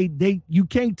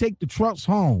can't take the trucks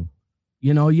home.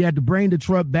 You know, you had to bring the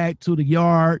truck back to the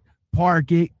yard,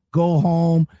 park it, go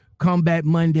home, come back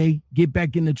Monday, get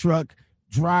back in the truck,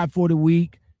 drive for the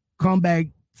week, come back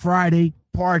Friday,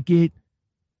 park it,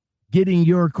 get in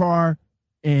your car,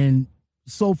 and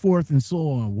so forth and so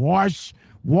on. Wash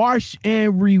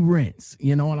and re-rinse.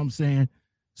 You know what I'm saying?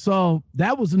 So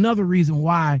that was another reason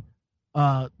why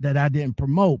that I didn't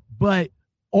promote. But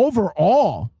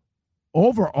overall,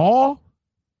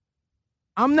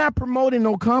 I'm not promoting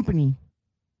no company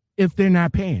if they're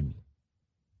not paying me.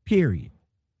 Period.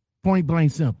 Point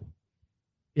blank simple.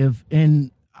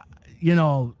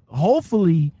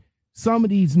 Hopefully some of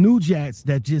these new jacks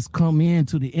that just come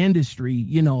into the industry,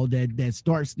 you know, that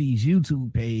starts these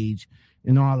YouTube page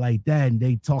and all like that, and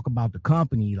they talk about the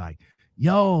company like,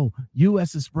 yo,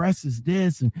 US Express is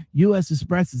this and US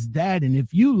Express is that. And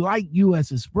if you like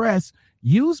US Express,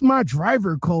 use my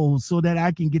driver code so that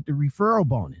I can get the referral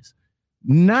bonus.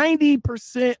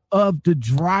 90% of the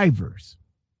drivers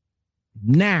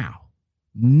now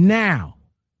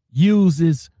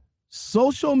uses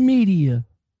social media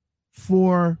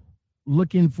for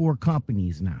looking for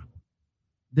companies now.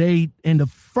 And the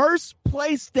first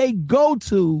place they go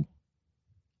to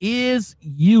is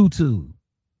YouTube.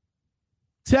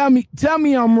 Tell me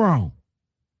I'm wrong.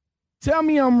 Tell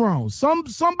me I'm wrong.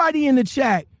 Somebody in the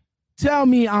chat, tell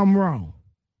me I'm wrong.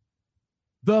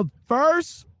 The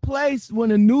first place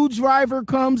when a new driver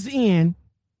comes in,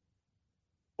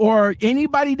 or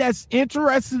anybody that's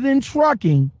interested in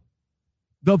trucking,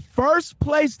 the first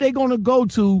place they're going to go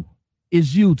to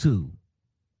is YouTube.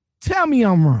 Tell me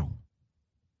I'm wrong.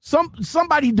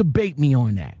 Somebody debate me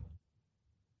on that.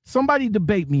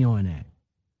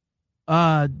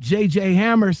 JJ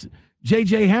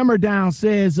Hammerdown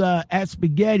says at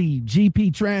Spaghetti,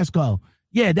 GP Transco.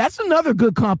 Yeah, that's another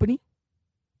good company.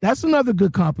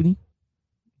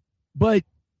 But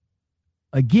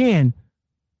again,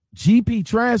 GP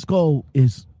Transco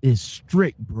is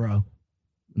strict, bro.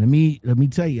 Let me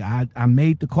tell you, I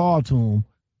made the call to them,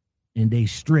 and they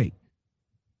strict.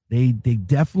 They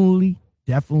definitely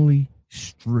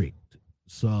strict.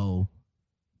 So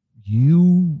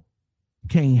you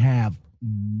can't have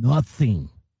nothing.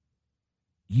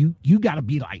 You got to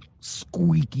be like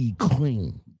squeaky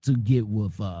clean to get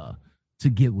with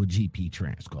GP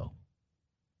Transco.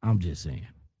 I'm just saying.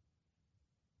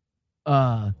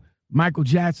 Michael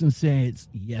Jackson says,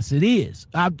 yes, it is.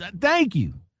 Thank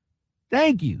you.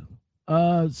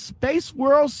 Space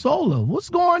World Solar, what's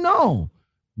going on?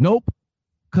 Nope,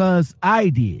 because I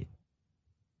did.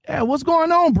 Yeah, what's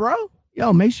going on, bro?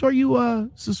 Yo, make sure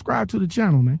you subscribe to the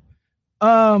channel, man.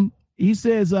 He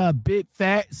says Big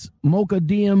Fats Mocha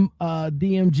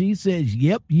DMG says,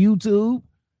 yep, YouTube.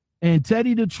 And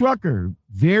Teddy the Trucker,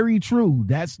 very true.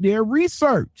 That's their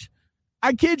research.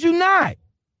 I kid you not.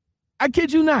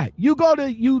 You go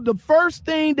to the first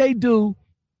thing they do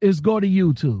is go to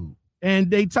YouTube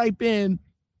and they type in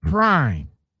Prime.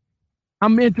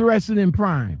 I'm interested in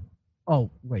Prime. Oh,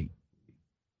 wait.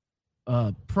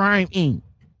 Prime Inc.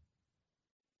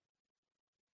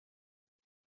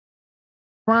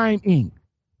 Prime Inc.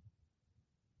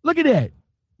 Look at that.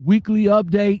 Weekly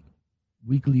update.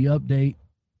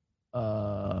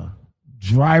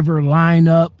 Driver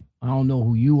lineup. I don't know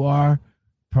who you are.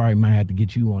 Probably might have to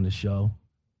get you on the show.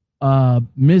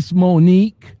 Miss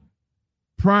Monique.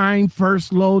 Prime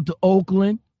first load to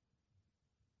Oakland.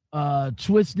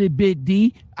 Twisted Bit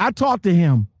D. I talked to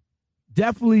him.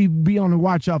 Definitely be on the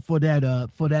watch out for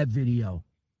that video.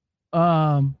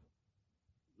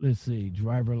 Let's see.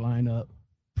 Driver lineup.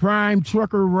 Prime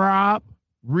Trucker Rob.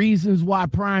 Reasons why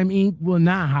Prime Inc. will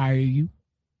not hire you.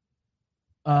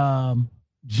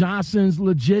 Johnson's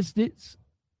Logistics.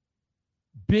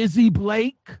 Busy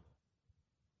Blake.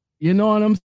 You know what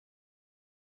I'm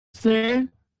saying?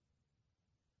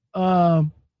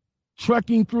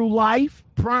 Trucking Through Life,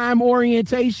 Prime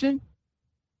Orientation.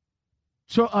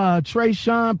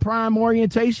 Trayshawn, Prime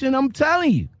Orientation. I'm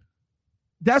telling you.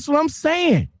 That's what I'm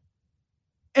saying.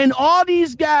 And all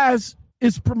these guys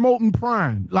is promoting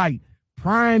Prime. Like,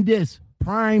 Prime this,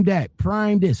 Prime that,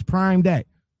 Prime this, Prime that.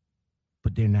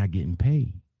 But they're not getting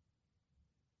paid.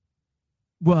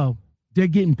 Well, they're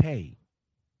getting paid.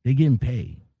 They're getting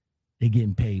paid. They're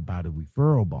getting paid by the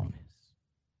referral bonus.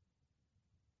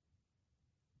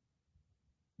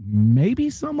 Maybe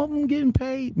some of them getting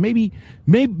paid. Maybe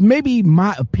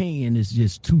my opinion is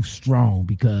just too strong,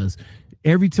 because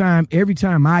every time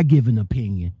I give an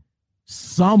opinion,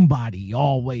 somebody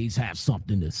always has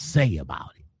something to say about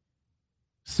it.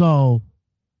 So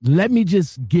let me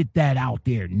just get that out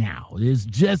there now. It's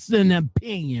just an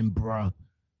opinion, bro.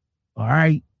 All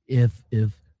right. If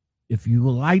you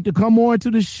would like to come on to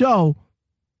the show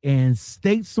and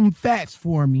state some facts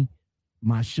for me,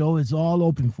 my show is all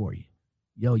open for you.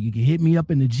 Yo, you can hit me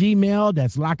up in the Gmail.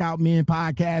 That's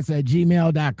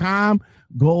lockoutmenpodcast@gmail.com.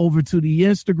 Go over to the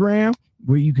Instagram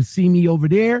where you can see me over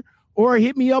there, or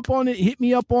hit me up on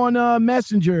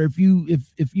Messenger if you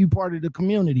part of the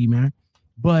community, man.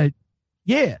 But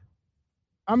yeah,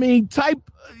 I mean, type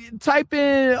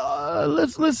in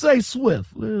let's say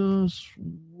Swift.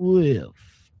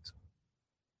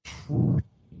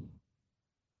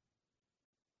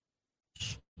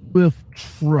 Swift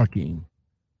Trucking.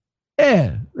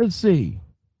 Yeah, let's see.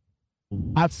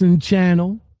 Watson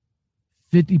channel,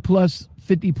 50 plus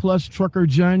trucker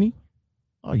journey.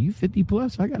 Oh, you 50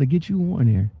 plus? I gotta get you on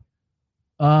here.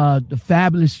 The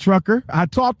Fabulous Trucker. I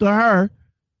talked to her.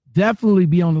 Definitely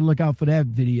be on the lookout for that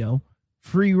video.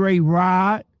 Freeway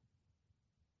Rod.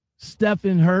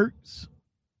 Stephen Hurts.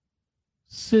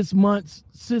 6 months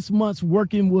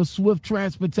working with Swift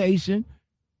Transportation.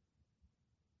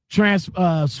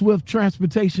 Swift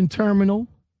Transportation Terminal.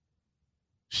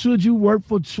 Should you work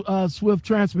for Swift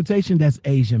Transportation? That's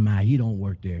Asian, man. He don't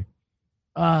work there.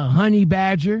 Honey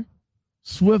Badger,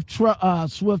 Swift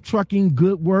Trucking,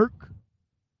 good work.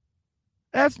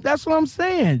 That's what I'm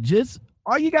saying. Just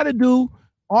all you gotta do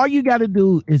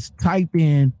is type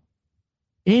in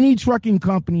any trucking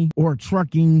company or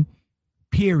trucking,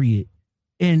 period,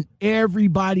 and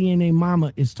everybody and their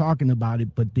mama is talking about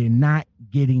it, but they're not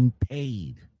getting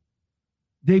paid.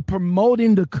 They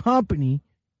promoting the company,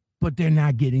 but they're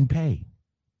not getting paid.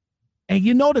 And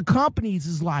you know the companies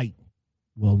is like,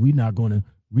 well, we're not gonna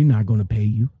pay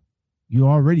you. You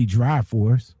already drive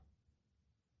for us.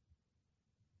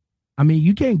 I mean,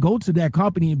 you can't go to that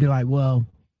company and be like, well,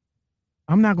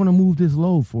 I'm not gonna move this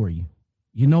load for you.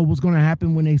 You know what's gonna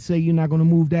happen when they say you're not gonna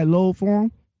move that load for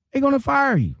them? They're gonna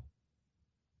fire you.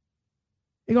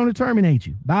 They're gonna terminate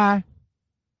you. Bye.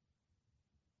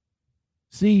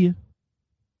 See you.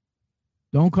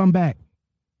 Don't come back.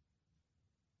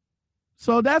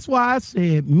 So that's why I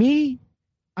said,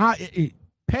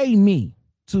 pay me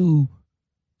to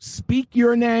speak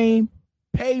your name,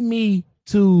 pay me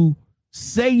to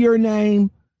say your name,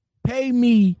 pay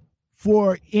me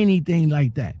for anything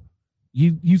like that.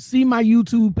 You see my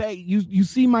YouTube page, you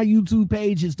see my YouTube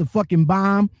page is the fucking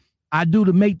bomb. I do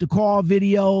the make the call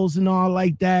videos and all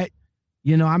like that.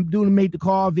 You know, I'm doing the make the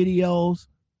call videos.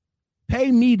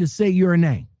 Pay me to say your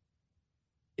name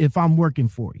if I'm working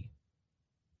for you.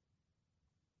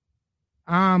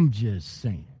 I'm just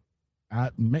saying.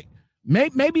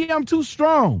 Maybe I'm too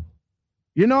strong.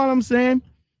 You know what I'm saying?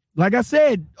 Like I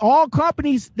said, all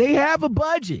companies, they have a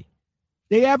budget.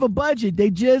 They have a budget.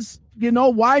 They just,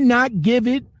 why not give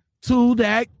it to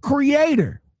that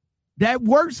creator that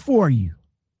works for you?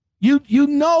 You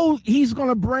know he's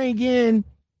gonna bring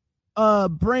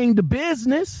the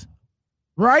business,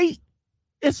 right?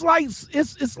 It's like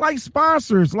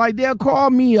sponsors. Like they'll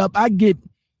call me up.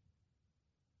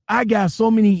 I got so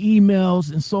many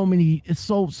emails and so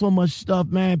much stuff,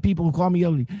 man. People call me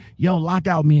up, yo,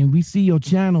 Lockout Man, we see your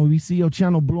channel. We see your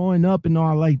channel blowing up and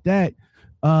all like that.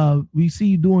 We see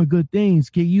you doing good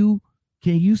things. Can you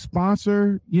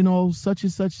sponsor, such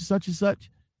and such and such and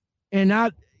such? And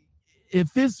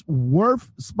if it's worth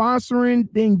sponsoring,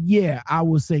 then yeah, I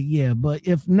would say yeah. But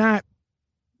if not,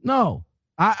 no.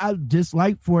 I just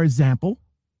like, for example,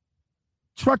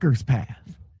 Trucker's Path.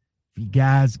 If you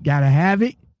guys gotta have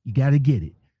it, you got to get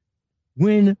it.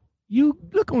 When you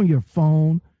look on your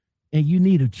phone and you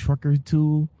need a trucker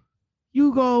tool,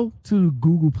 you go to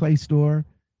Google Play Store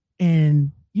and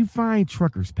you find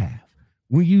Trucker's Path.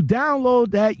 When you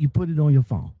download that, you put it on your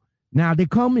phone. Now, they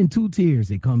come in 2 tiers.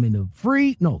 They come in the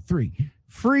free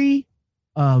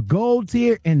gold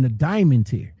tier and the diamond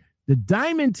tier. The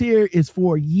diamond tier is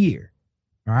for a year,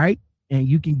 all right, and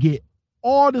you can get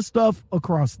all the stuff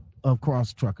across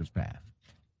Truckers Path.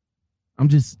 I'm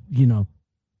just, even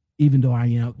though I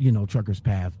am, Truckers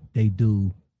Path, I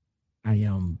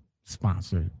am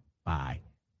sponsored by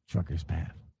Truckers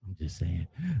Path. I'm just saying.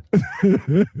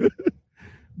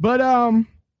 But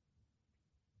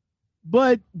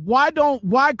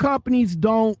why companies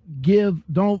don't give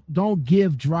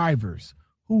drivers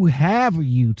who have a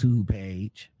YouTube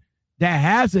page that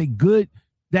has a good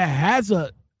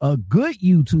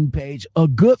YouTube page, a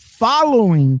good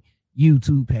following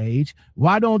YouTube page,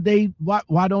 why don't they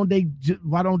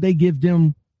give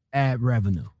them ad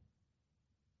revenue?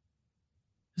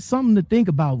 It's something to think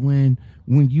about when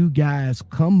you guys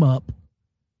come up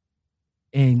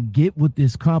and get with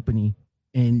this company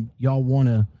and y'all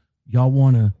wanna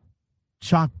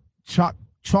chalk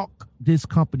this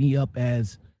company up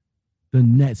as the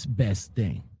next best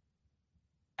thing.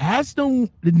 Ask them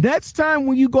the next time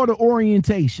when you go to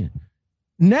orientation,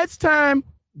 next time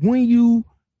when you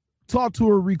talk to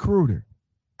a recruiter,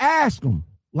 ask them,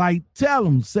 tell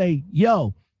them, say,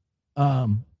 yo, I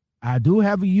do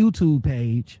have a YouTube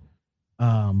page.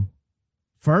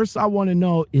 First, I want to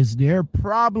know, is there a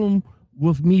problem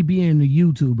with me being a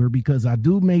YouTuber? Because I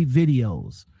do make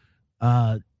videos.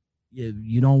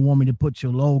 You don't want me to put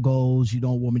your logos. You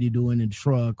don't want me to do it in the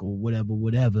truck or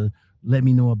whatever. Let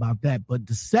me know about that. But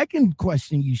the second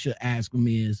question you should ask them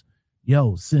is,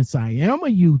 yo, since I am a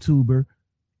YouTuber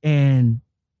and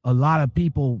a lot of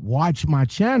people watch my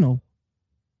channel,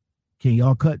 can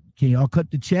y'all cut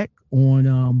the check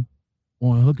on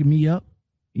hooking me up,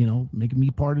 making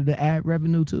me part of the ad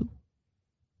revenue too?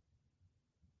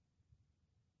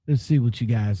 Let's see what you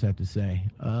guys have to say.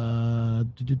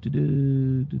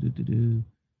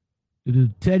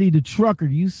 Teddy the Trucker,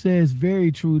 you says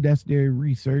very true. That's their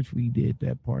research. We did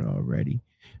that part already.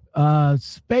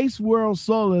 Space World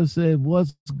Solar said,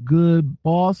 what's good,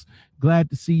 boss?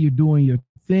 Glad to see you doing your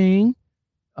thing.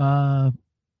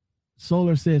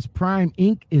 Solar says Prime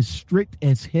Inc. is strict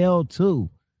as hell too.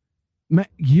 Man,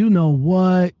 you know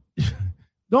what?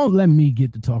 Don't let me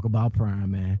get to talk about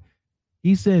Prime, man.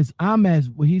 He says I'm at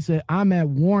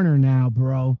Warner now,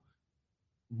 bro.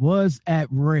 Was at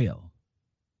Rail.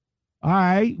 All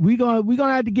right, we're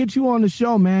gonna have to get you on the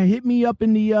show, man. Hit me up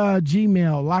in the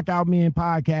Gmail,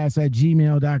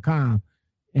 lockoutmenpodcast@gmail.com,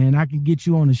 and I can get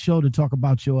you on the show to talk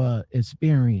about your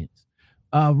experience.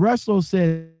 Russell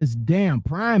says, damn,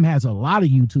 Prime has a lot of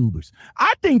YouTubers.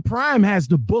 I think Prime has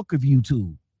the book of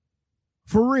YouTube.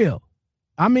 For real.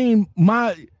 I mean,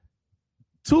 my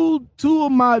two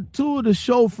of the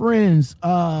show friends,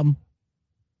 damn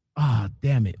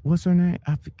it. What's her name?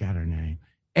 I forgot her name.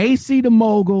 AC the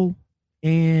Mogul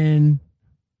and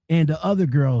the other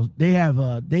girls,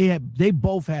 they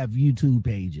both have YouTube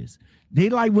pages. They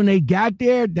when they got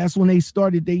there, that's when they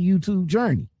started their YouTube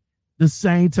journey. The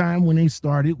same time when they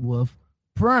started with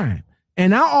Prime.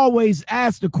 And I always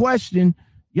ask the question,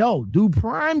 yo, do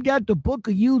Prime got the book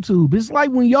of YouTube? It's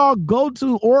like when y'all go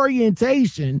to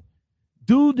orientation,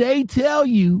 do they tell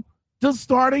you to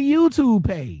start a YouTube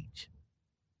page?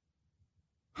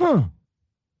 Huh.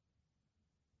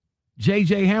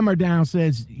 JJ Hammerdown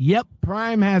says, yep,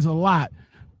 Prime has a lot,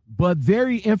 but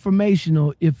very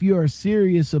informational if you're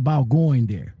serious about going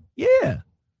there. Yeah.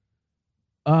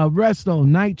 Resto,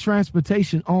 Night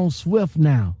Transportation on Swift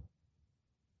now.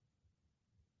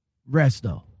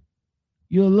 Resto,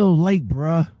 you're a little late,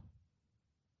 bruh.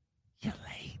 You're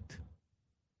late.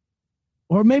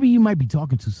 Or maybe you might be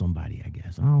talking to somebody, I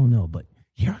guess. I don't know, but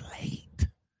you're late.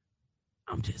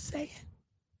 I'm just saying.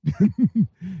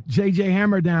 JJ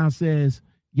Hammerdown says,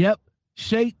 yep,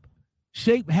 Shape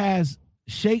has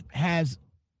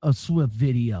a Swift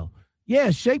video. Yeah,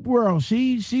 Shape World,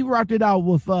 she rocked it out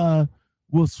with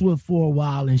Swift for a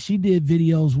while, and she did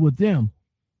videos with them.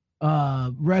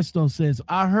 Resto says,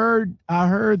 I heard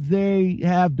they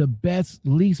have the best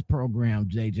lease program,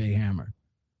 JJ Hammer.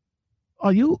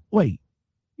 You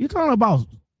talking about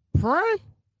Prime?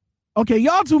 Okay,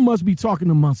 y'all two must be talking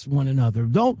amongst one another.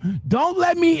 Don't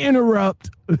let me interrupt.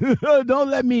 Don't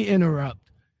let me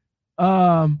interrupt.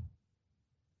 Don't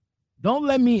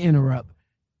let me interrupt.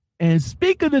 And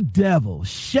speak of the devil,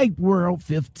 Shape World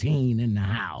 15 in the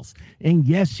house. And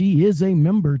yes, she is a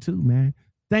member too, man.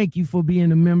 Thank you for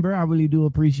being a member. I really do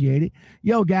appreciate it.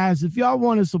 Yo, guys, if y'all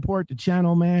want to support the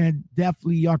channel, man,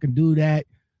 definitely y'all can do that.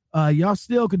 Y'all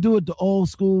still could do it the old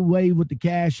school way with the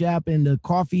Cash App and the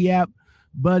Coffee app.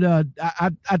 But I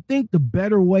think the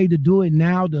better way to do it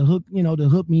now to hook me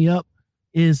up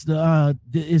is to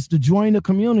join the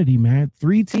community, man.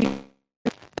 3 tiers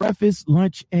breakfast,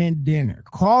 lunch, and dinner.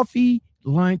 Coffee,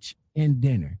 lunch, and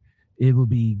dinner. It will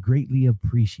be greatly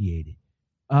appreciated.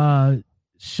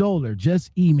 Shoulder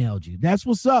just emailed you. That's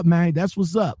what's up, man. That's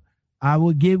what's up.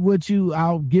 I'll get with you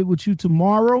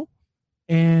tomorrow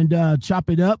and chop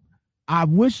it up. I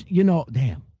wish,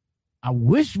 I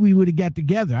wish we would have got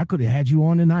together. I could have had you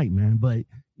on tonight, man. But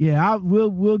yeah,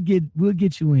 we'll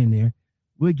get you in there.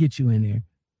 We'll get you in there.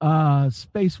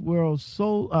 Space World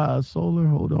Solar.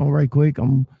 Hold on right quick.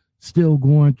 I'm still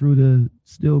going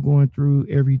through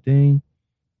everything.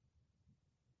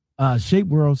 Shape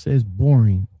World says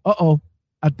boring. Uh-oh.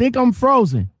 I think I'm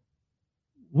frozen.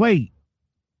 Wait.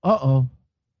 Uh-oh.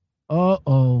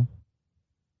 Uh-oh.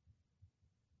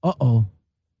 Uh-oh.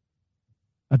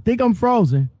 I think I'm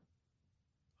frozen.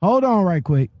 Hold on right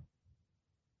quick.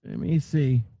 Let me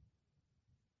see.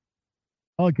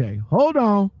 Okay, hold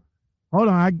on.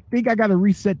 I think I got to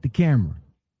reset the camera.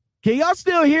 Can y'all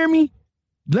still hear me?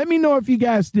 Let me know if you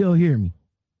guys still hear me.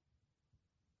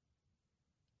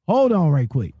 Hold on right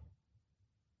quick.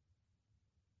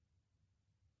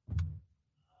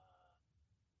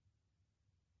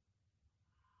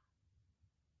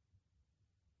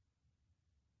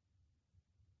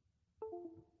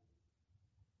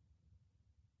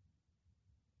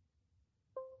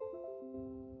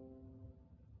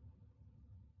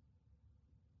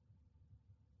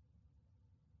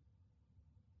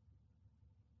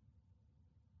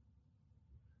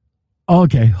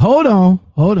 Okay, hold on.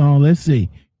 Let's see.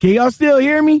 Can y'all still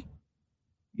hear me?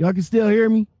 Y'all can still hear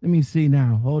me? Let me see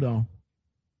now. Hold on.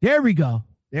 There we go.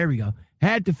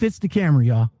 Had to fix the camera,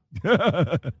 y'all.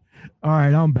 All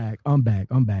right, I'm back.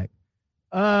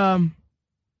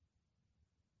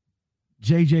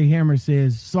 JJ Hammer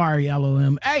says, sorry,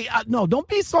 LOM. Hey, no, don't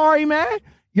be sorry, man.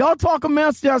 Y'all talk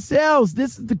amongst yourselves.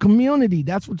 This is the community.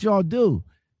 That's what y'all do.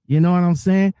 You know what I'm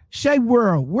saying? Shay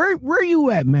World, where you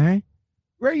at, man?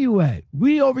 Where you at?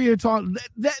 We over here talking.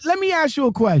 Let me ask you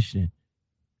a question.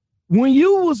 When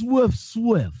you was with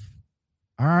Swift,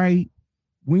 all right?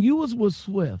 When you was with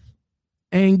Swift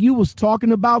and you was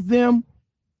talking about them,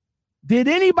 did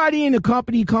anybody in the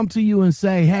company come to you and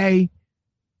say, hey,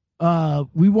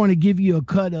 we want to give you a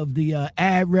cut of the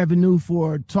ad revenue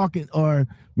for talking or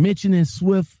mentioning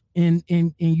Swift in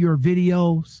your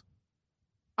videos?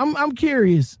 I'm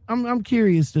curious. I'm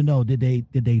curious to know, did they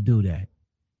do that?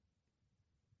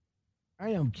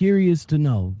 I am curious to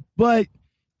know. But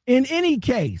in any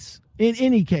case,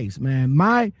 man,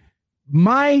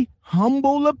 my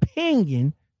humble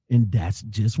opinion, and that's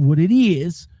just what it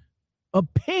is,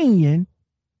 opinion.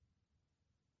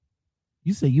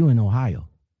 You say you in Ohio.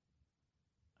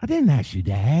 I didn't ask you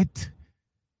that.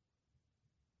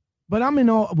 But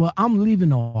I'm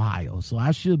leaving Ohio, so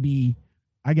I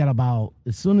got about,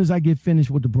 as soon as I get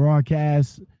finished with the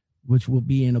broadcast, which will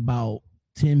be in about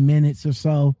 10 minutes or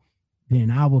so, then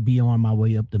I will be on my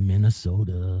way up to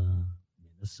Minnesota.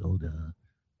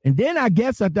 And then I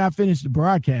guess after I finish the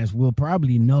broadcast, we'll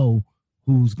probably know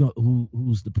who's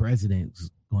the president's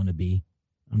going to be.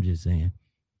 I'm just saying.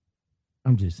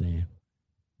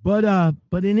 But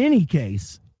in any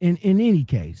case,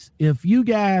 if you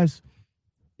guys,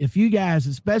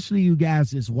 especially you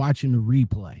guys that's watching the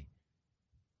replay,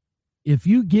 if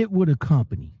you get with a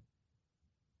company,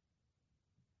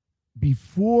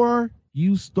 before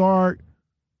you start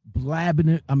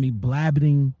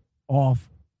blabbing off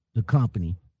the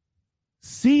company,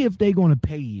 see if they're going to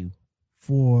pay you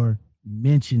for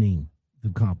mentioning the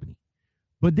company.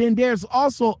 But then there's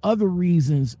also other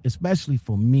reasons, especially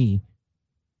for me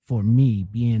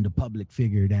being the public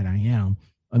figure that I am.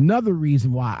 Another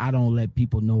reason why I don't let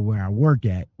people know where I work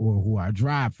at or who I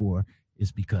drive for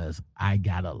is because I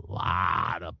got a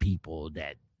lot of people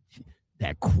that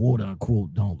quote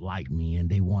unquote don't like me and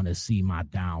they want to see my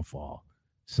downfall.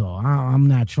 So I'm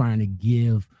not trying to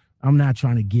give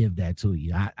that to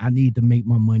you. I need to make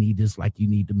my money just like you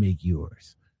need to make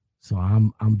yours. So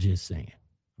I'm just saying.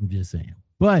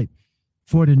 But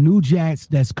for the new Jacks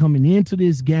that's coming into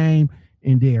this game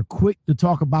and they're quick to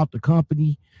talk about the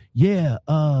company,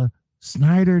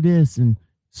 Snyder this and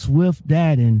Swift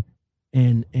that and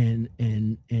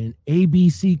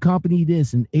ABC company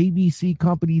this and ABC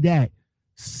company that.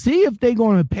 See if they're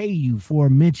going to pay you for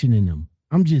mentioning them.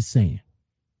 I'm just saying.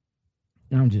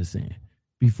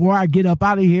 Before I get up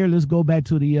out of here, let's go back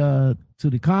to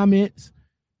the comments.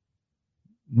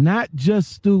 Not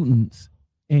just students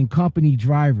and company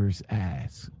drivers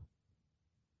ask.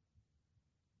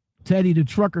 Teddy the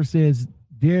trucker says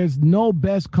there's no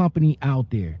best company out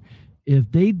there.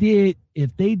 If they did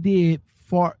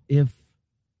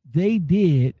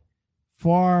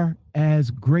far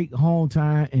as great home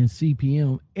time and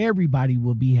CPM, everybody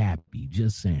will be happy.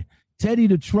 Just saying. Teddy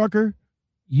the Trucker,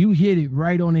 you hit it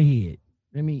right on the head.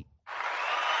 There you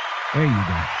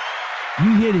go.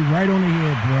 You hit it right on the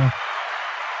head, bro.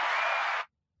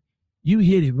 You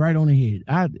hit it right on the head.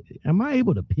 Am I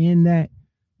able to pin that?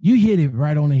 You hit it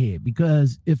right on the head,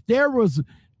 because if there was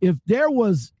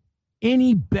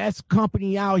any best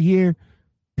company out here,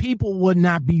 people would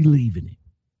not be leaving it.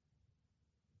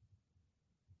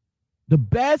 The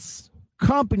best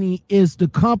company is the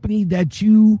company that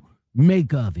you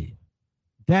make of it.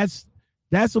 That's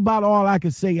about all I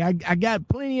can say. I got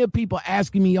plenty of people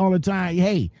asking me all the time,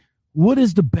 hey, what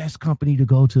is the best company to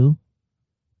go to?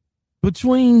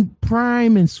 Between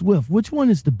Prime and Swift, which one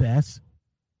is the best?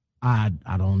 I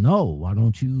don't know. Why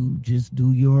don't you just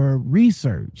do your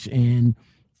research and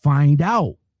find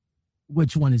out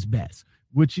which one is best?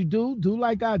 What you do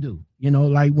like I do. You know,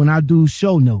 like when I do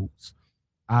show notes,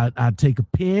 I take a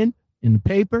pen and the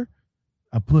paper.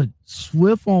 I put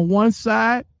Swift on one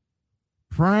side,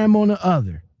 Prime on the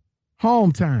other.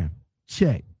 Home time,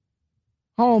 check.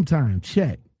 Home time,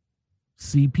 check.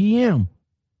 CPM,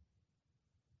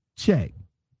 check.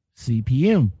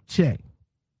 CPM, check.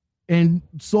 And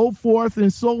so forth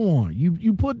and so on.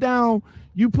 You put down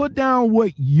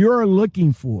what you're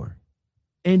looking for.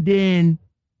 And then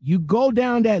you go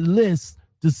down that list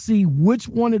to see which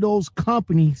one of those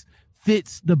companies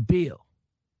fits the bill.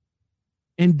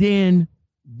 And then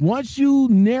once you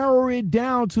narrow it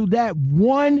down to that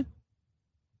one,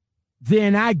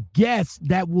 then I guess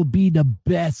that will be the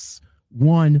best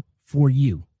one for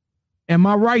you. Am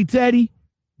I right, Teddy?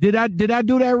 Did I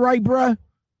do that right, bruh?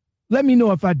 Let me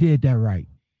know if I did that right.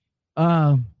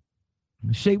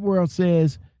 Shape World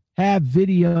says, have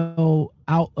video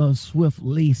out of Swift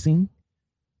leasing.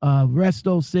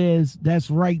 Resto says, that's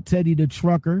right, Teddy the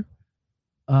Trucker.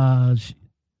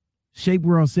 Shape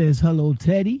World says, hello,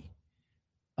 Teddy.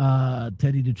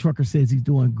 Teddy the Trucker says he's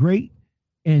doing great.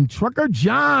 And Trucker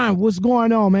John, what's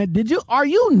going on, man? Are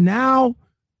you now?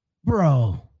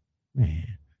 Bro,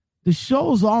 man, the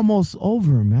show's almost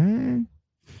over, man.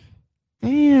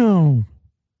 Damn,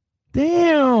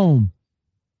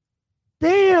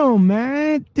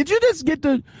 man. Did you just get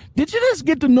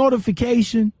the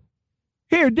notification?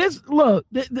 Here, look,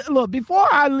 before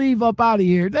I leave up out of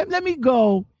here, let me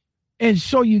go and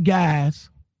show you guys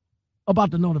about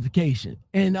the notification.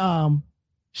 And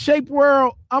Shape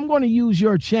World, I'm going to use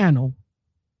your channel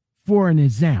for an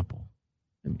example.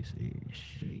 Let me see.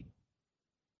 Shape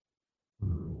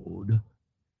World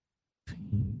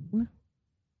team.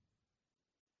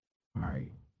 All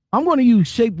right. I'm going to use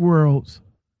Shape Worlds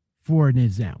for an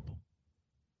example.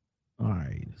 All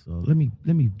right. So let me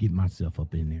get myself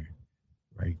up in there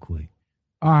right quick.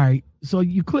 All right. So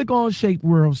you click on Shape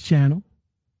World's channel.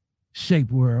 Shape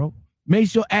World. Make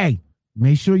sure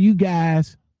you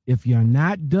guys, if you're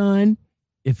not done,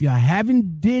 if you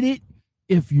haven't did it,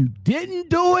 if you didn't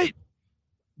do it,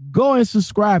 go and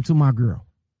subscribe to my girl.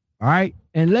 All right.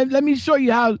 And let me show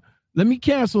you how. Let me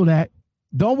cancel that.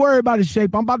 Don't worry about it,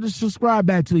 Shape. I'm about to subscribe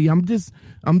back to you. I'm just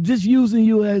using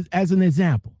you as an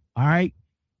example. All right.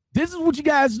 This is what you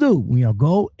guys do when y'all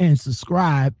go and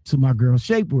subscribe to my girl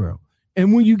Shape World.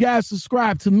 And when you guys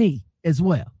subscribe to me as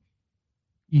well,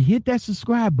 you hit that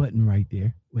subscribe button right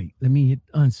there. Wait, let me hit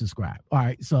unsubscribe. All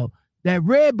right. So that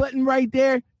red button right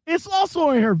there, it's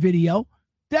also in her video.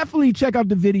 Definitely check out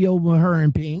the video with her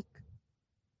and Pink.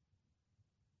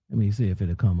 Let me see if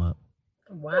it'll come up.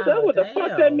 Wow, so what the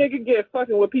fuck that nigga get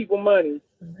fucking with people money?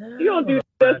 You don't do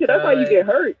that shit. That's how you get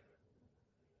hurt.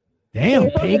 Damn,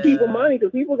 Pinky. People money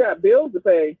because people got bills to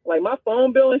pay. Like my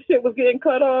phone bill and shit was getting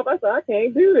cut off. I said I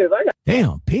can't do this.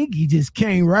 Damn, Pinky just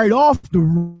came right off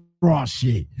the raw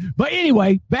shit. But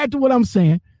anyway, back to what I'm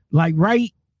saying. Like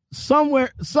right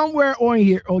somewhere on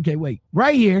here. Okay, wait.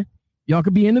 Right here, y'all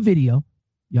could be in the video.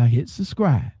 Y'all hit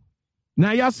subscribe.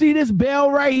 Now y'all see this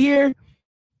bell right here.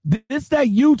 This that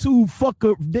YouTube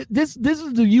fucker. This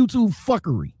is the YouTube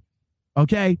fuckery.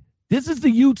 Okay, this is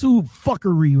the YouTube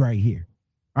fuckery right here.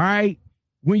 All right.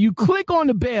 When you click on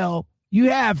the bell,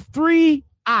 you have three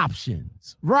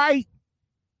options, right?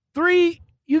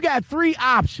 You got three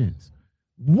options.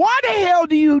 Why the hell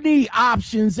do you need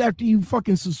options after you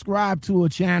fucking subscribe to a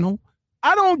channel?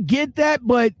 I don't get that,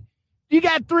 but you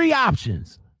got three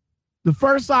options. The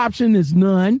first option is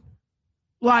none.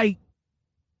 Like,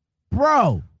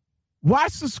 bro, why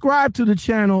subscribe to the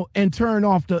channel and turn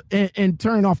off the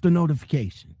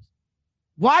notifications?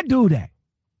 Why do that?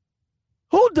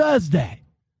 Who does that?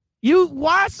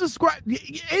 Why subscribe?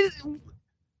 It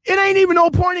ain't even no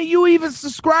point in you even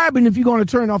subscribing if you're going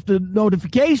to turn off the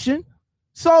notification.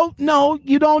 So no,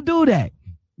 you don't do that.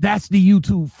 That's the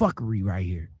YouTube fuckery right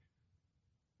here.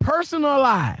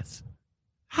 Personalize.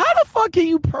 How the fuck can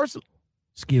you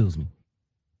excuse me.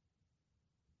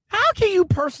 How can you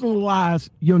personalize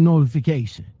your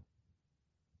notification?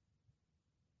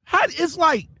 It's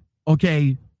like,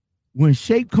 okay, when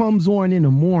Shape comes on in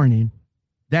the morning,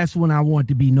 that's when I want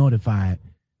to be notified.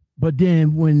 But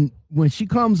then when she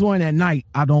comes on at night,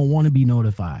 I don't want to be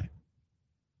notified.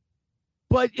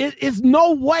 But it's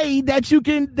no way that you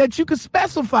can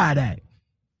specify that.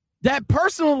 That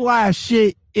personalized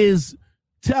shit is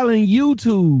telling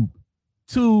YouTube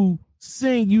to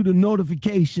send you the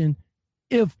notification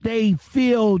if they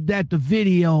feel that the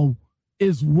video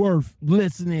is worth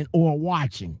listening or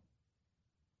watching.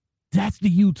 That's the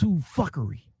YouTube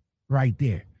fuckery right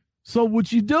there. So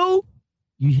what you do,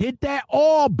 you hit that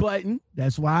all button.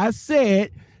 That's why I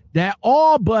said that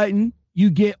all button, you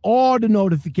get all the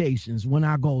notifications when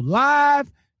I go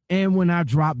live and when I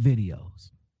drop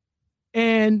videos.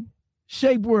 And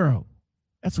Shape World,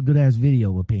 that's a good ass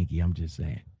video with Pinky. I'm just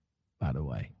saying, by the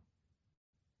way.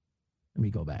 Let me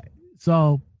go back.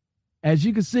 So as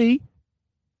you can see,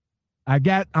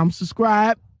 I'm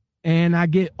subscribed and I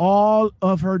get all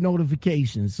of her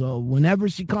notifications. So whenever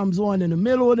she comes on in the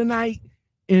middle of the night,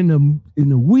 in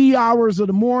the wee hours of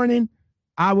the morning,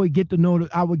 I would get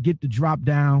the drop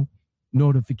down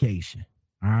notification.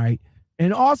 All right.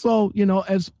 And also, you know,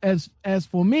 as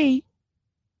for me,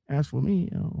 yeah,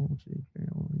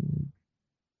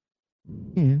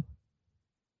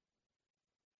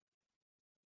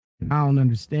 I don't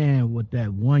understand what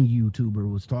that one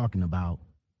YouTuber was talking about.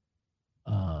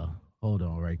 Hold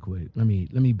on right quick. Let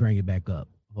me bring it back up.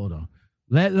 Hold on.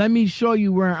 Let me show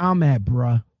you where I'm at,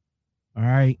 bruh. All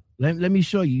right. Let me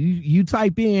show you. You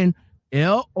type in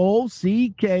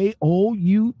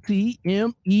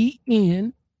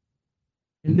LOCKOUTMEN,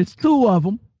 and there's two of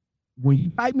them. When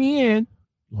you type me in,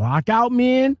 Lockout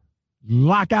Men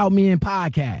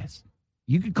Podcast.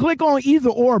 You can click on either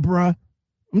or, bruh.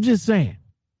 I'm just saying.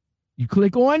 You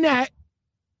click on that,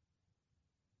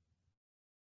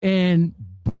 and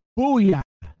booyah.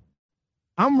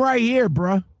 I'm right here,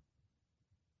 bruh.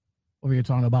 Over here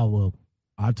talking about, well,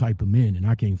 I type them in and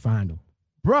I can't find them.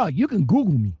 Bruh, you can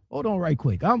Google me. Hold on right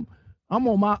quick. I'm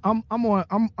on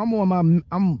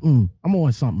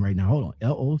something right now. Hold on.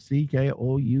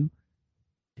 LOCKOUTMEN.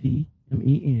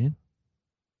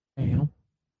 Damn.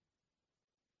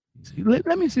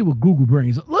 Let me see what Google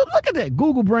brings up. Look at that.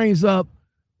 Google brings up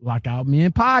Lockout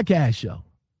Men Podcast Show.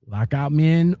 Lockout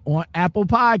Men on Apple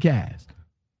Podcasts.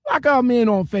 Lockout Men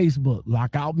on Facebook.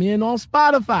 Lockout Men on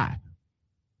Spotify.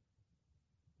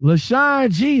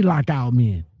 LaShawn G, Lockout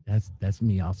Men. That's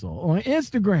me also. On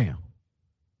Instagram.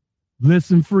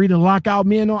 Listen free to Lockout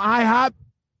Men on iHop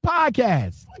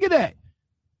Podcasts. Look at that.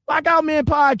 Lockout Men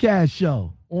Podcast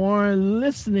Show on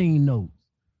Listening Notes.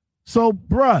 So,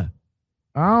 bruh,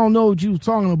 I don't know what you was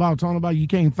talking about you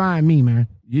can't find me, man.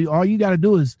 All you got to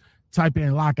do is type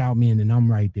in Lockout Men and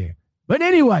I'm right there. But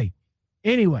anyway,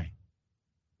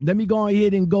 let me go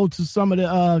ahead and go to some of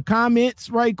the comments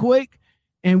right quick.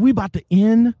 And we about to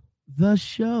end the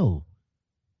show.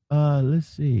 Let's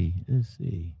see.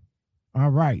 All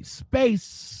right.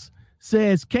 Space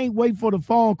says, can't wait for the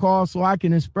phone call so I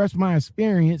can express my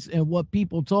experience and what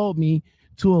people told me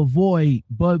to avoid.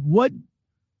 But what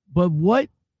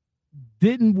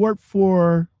didn't work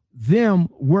for them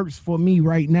works for me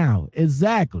right now.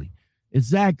 Exactly.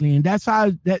 And that's how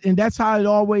it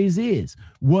always is.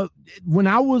 When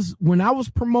I was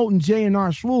promoting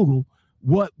J&R Schwugel,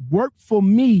 what worked for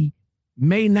me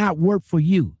may not work for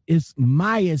you. It's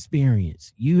my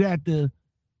experience. You have to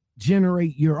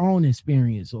generate your own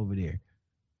experience over there.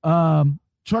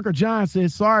 Trucker John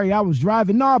says, sorry, I was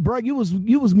driving. No, bro, you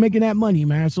was making that money,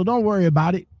 man. So don't worry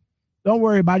about it.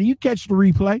 You catch the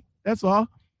replay. That's all.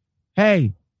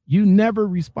 Hey, you never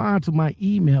respond to my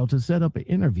email to set up an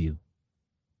interview.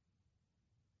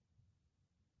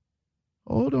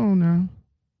 Hold on now.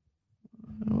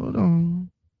 Hold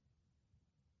on.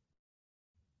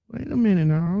 Wait a minute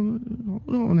now. Hold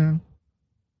on now.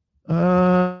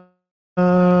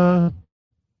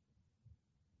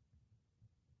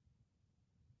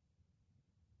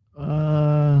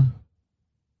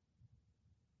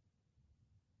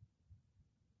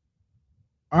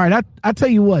 All right, I tell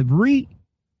you what, resend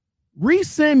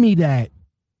me that,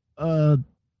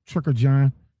 Trucker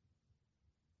John,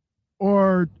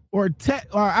 or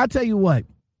I tell you what,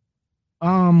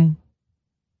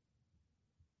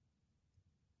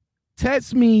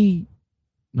 text me.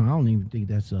 No, I don't even think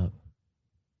that's up.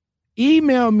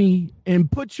 Email me and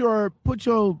put your.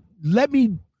 Let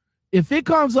me. If it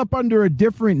comes up under a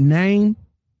different name,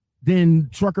 then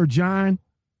Trucker John,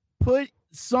 put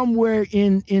somewhere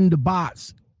in the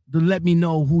box to let me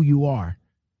know who you are.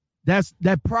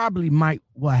 That probably might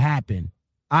what happened.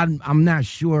 I'm not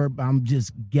sure, but I'm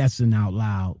just guessing out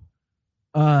loud.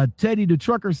 Teddy the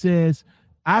Trucker says,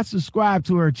 I subscribe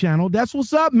to her channel. That's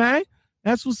what's up, man.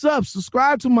 That's what's up.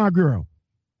 Subscribe to my girl.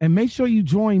 And make sure you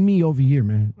join me over here,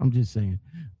 man. I'm just saying.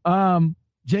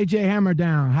 JJ Hammer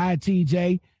Down. Hi,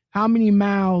 TJ. How many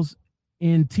miles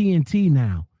in TNT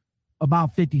now?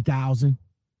 About 50,000.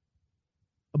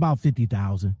 About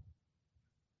 50,000.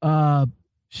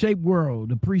 Shape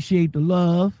World. Appreciate the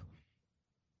love.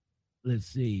 Let's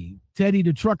see. Teddy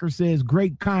the Trucker says,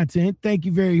 great content. Thank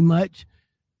you very much.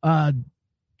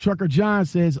 Trucker John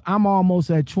says, I'm almost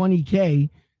at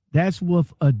 20K. That's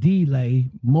with a delay.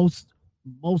 Most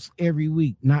every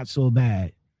week. Not so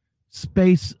bad.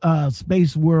 Space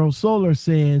World Solar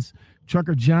says,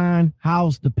 Trucker John,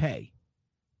 how's the pay?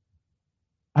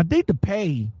 I think the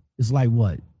pay is like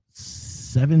what?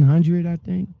 700, I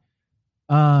think.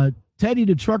 Teddy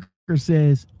the Trucker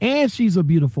says, and she's a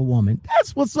beautiful woman.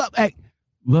 That's what's up. Hey,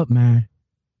 look, man.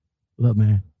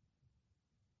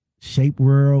 Shape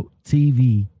World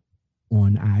TV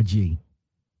on IG.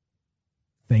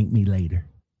 Thank me later.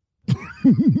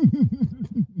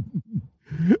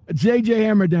 JJ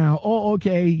Hammer Down. Oh,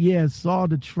 okay. Yeah, saw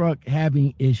the truck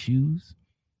having issues.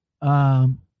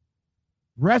 Resto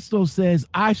says,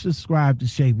 I subscribe to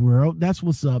Shape World. That's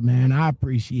what's up, man. I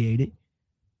appreciate it.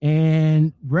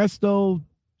 And Resto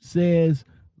says,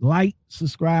 like,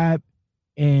 subscribe,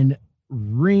 and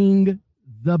ring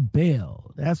the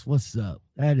bell. That's what's up.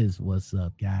 That is what's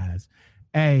up, guys.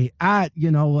 Hey, you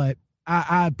know what?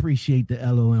 I appreciate the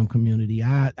LOM community.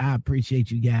 I appreciate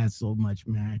you guys so much,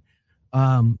 man.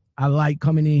 I like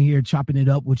coming in here, chopping it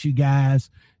up with you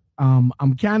guys.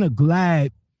 I'm kind of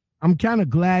glad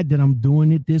that I'm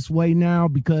doing it this way now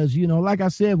because, you know, like I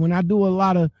said, when I do a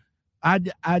lot of, I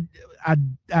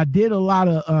did a lot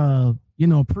of, you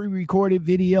know, pre-recorded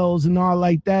videos and all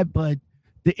like that, but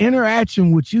the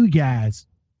interaction with you guys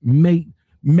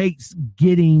makes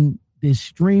getting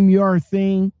this StreamYard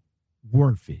thing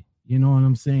worth it. You know what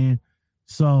I'm saying?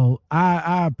 So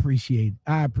I appreciate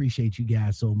you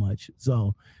guys so much.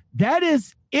 So that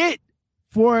is it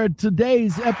for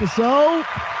today's episode.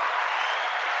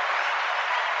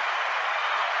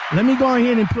 Let me go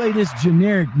ahead and play this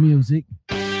generic music.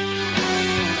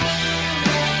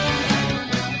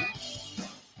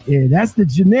 Yeah, that's the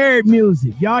generic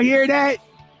music. Y'all hear that?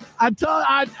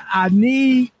 I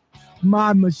need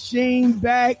my machine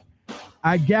back.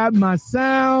 I got my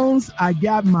sounds. I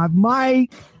got my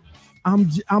mic. I'm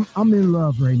in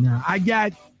love right now. I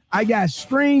got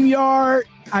StreamYard.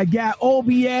 I got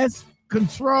OBS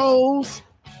controls.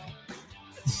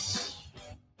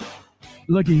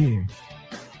 Look at here.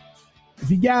 If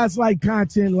you guys like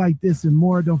content like this and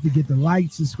more, don't forget to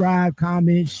like, subscribe,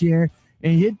 comment, share,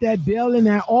 and hit that bell and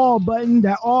that all button.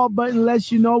 That all button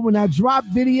lets you know when I drop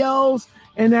videos,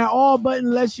 and that all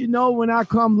button lets you know when I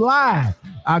come live.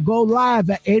 I go live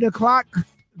at 8 o'clock,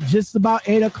 just about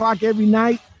 8 o'clock every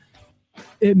night.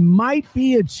 It might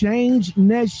be a change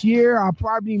next year. I'll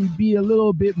probably be a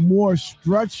little bit more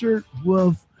structured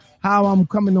with how I'm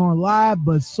coming on live,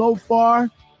 but so far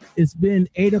it's been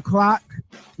 8 o'clock,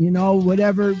 you know,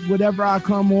 whatever I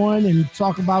come on and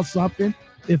talk about something.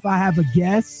 If I have a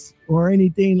guest or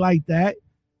anything like that,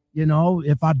 you know,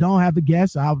 if I don't have a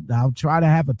guest, I'll try to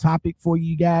have a topic for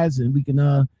you guys, and we can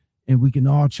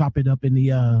all chop it up in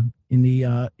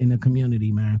the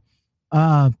community, man.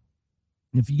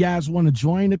 If you guys want to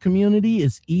join the community,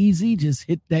 it's easy. Just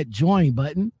hit that join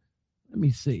button. Let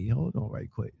me see. Hold on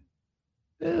right quick.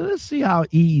 Let's see how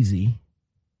easy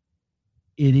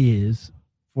it is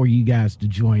for you guys to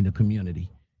join the community.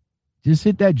 Just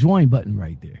hit that join button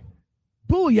right there.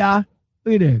 Booyah.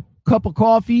 Look at that. Cup of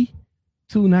coffee,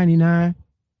 $2.99.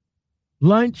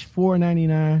 Lunch,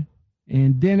 $4.99.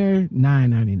 And dinner,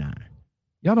 $9.99.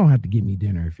 Y'all don't have to get me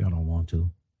dinner if y'all don't want to.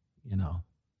 You know,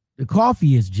 the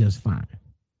coffee is just fine.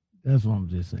 That's what I'm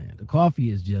just saying. The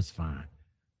coffee is just fine.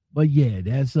 But yeah,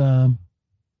 that's the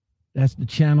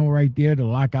channel right there, the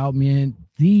Lockout Men,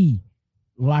 the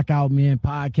Lockout Men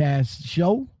podcast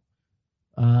show.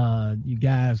 You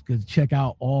guys could check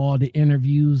out all the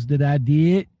interviews that I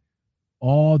did,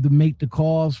 all the Make the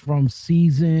Calls from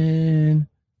season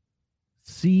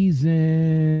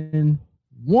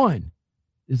 1.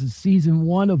 This is season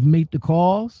 1 of Make the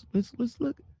Calls. Let's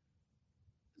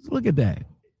look at that.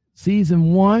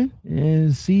 Season 1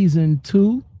 and season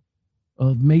 2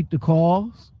 of Make the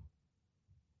Calls.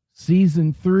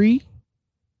 Season 3.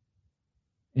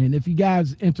 And if you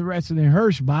guys interested in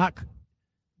Hirschbach,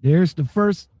 There's the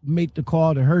first Make the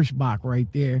Call to Hirschbach right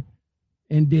there.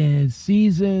 And then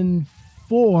season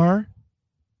 4,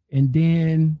 and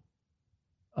then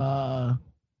MTC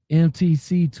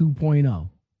 2.0.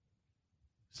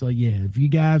 So yeah, if you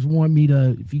guys want me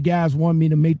to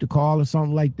make the call or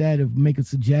something like that, if make a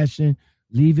suggestion,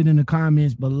 leave it in the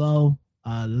comments below.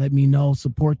 Let me know.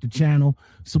 Support the channel.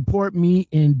 Support me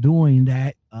in doing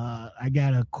that. I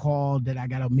got a call that I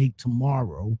gotta make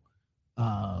tomorrow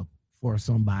for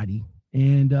somebody.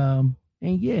 And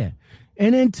yeah.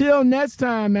 And until next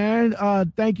time, man,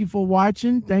 thank you for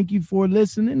watching. Thank you for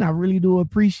listening. I really do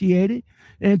appreciate it.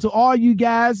 And to all you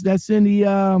guys that's in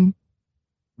the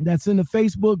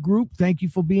Facebook group, thank you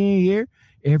for being here.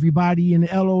 Everybody in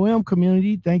the LOM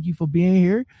community, thank you for being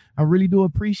here. I really do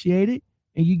appreciate it.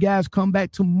 And you guys come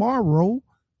back tomorrow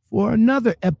for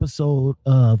another episode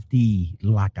of the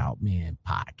Lockout Man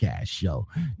podcast show.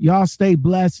 Y'all stay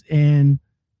blessed, and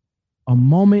a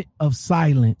moment of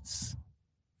silence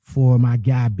for my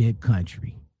guy, Big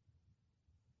Country.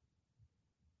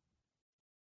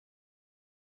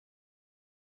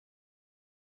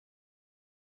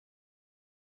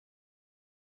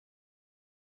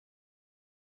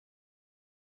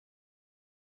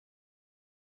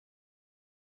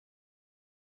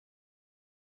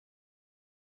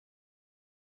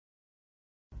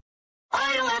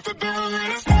 All you have to do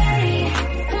is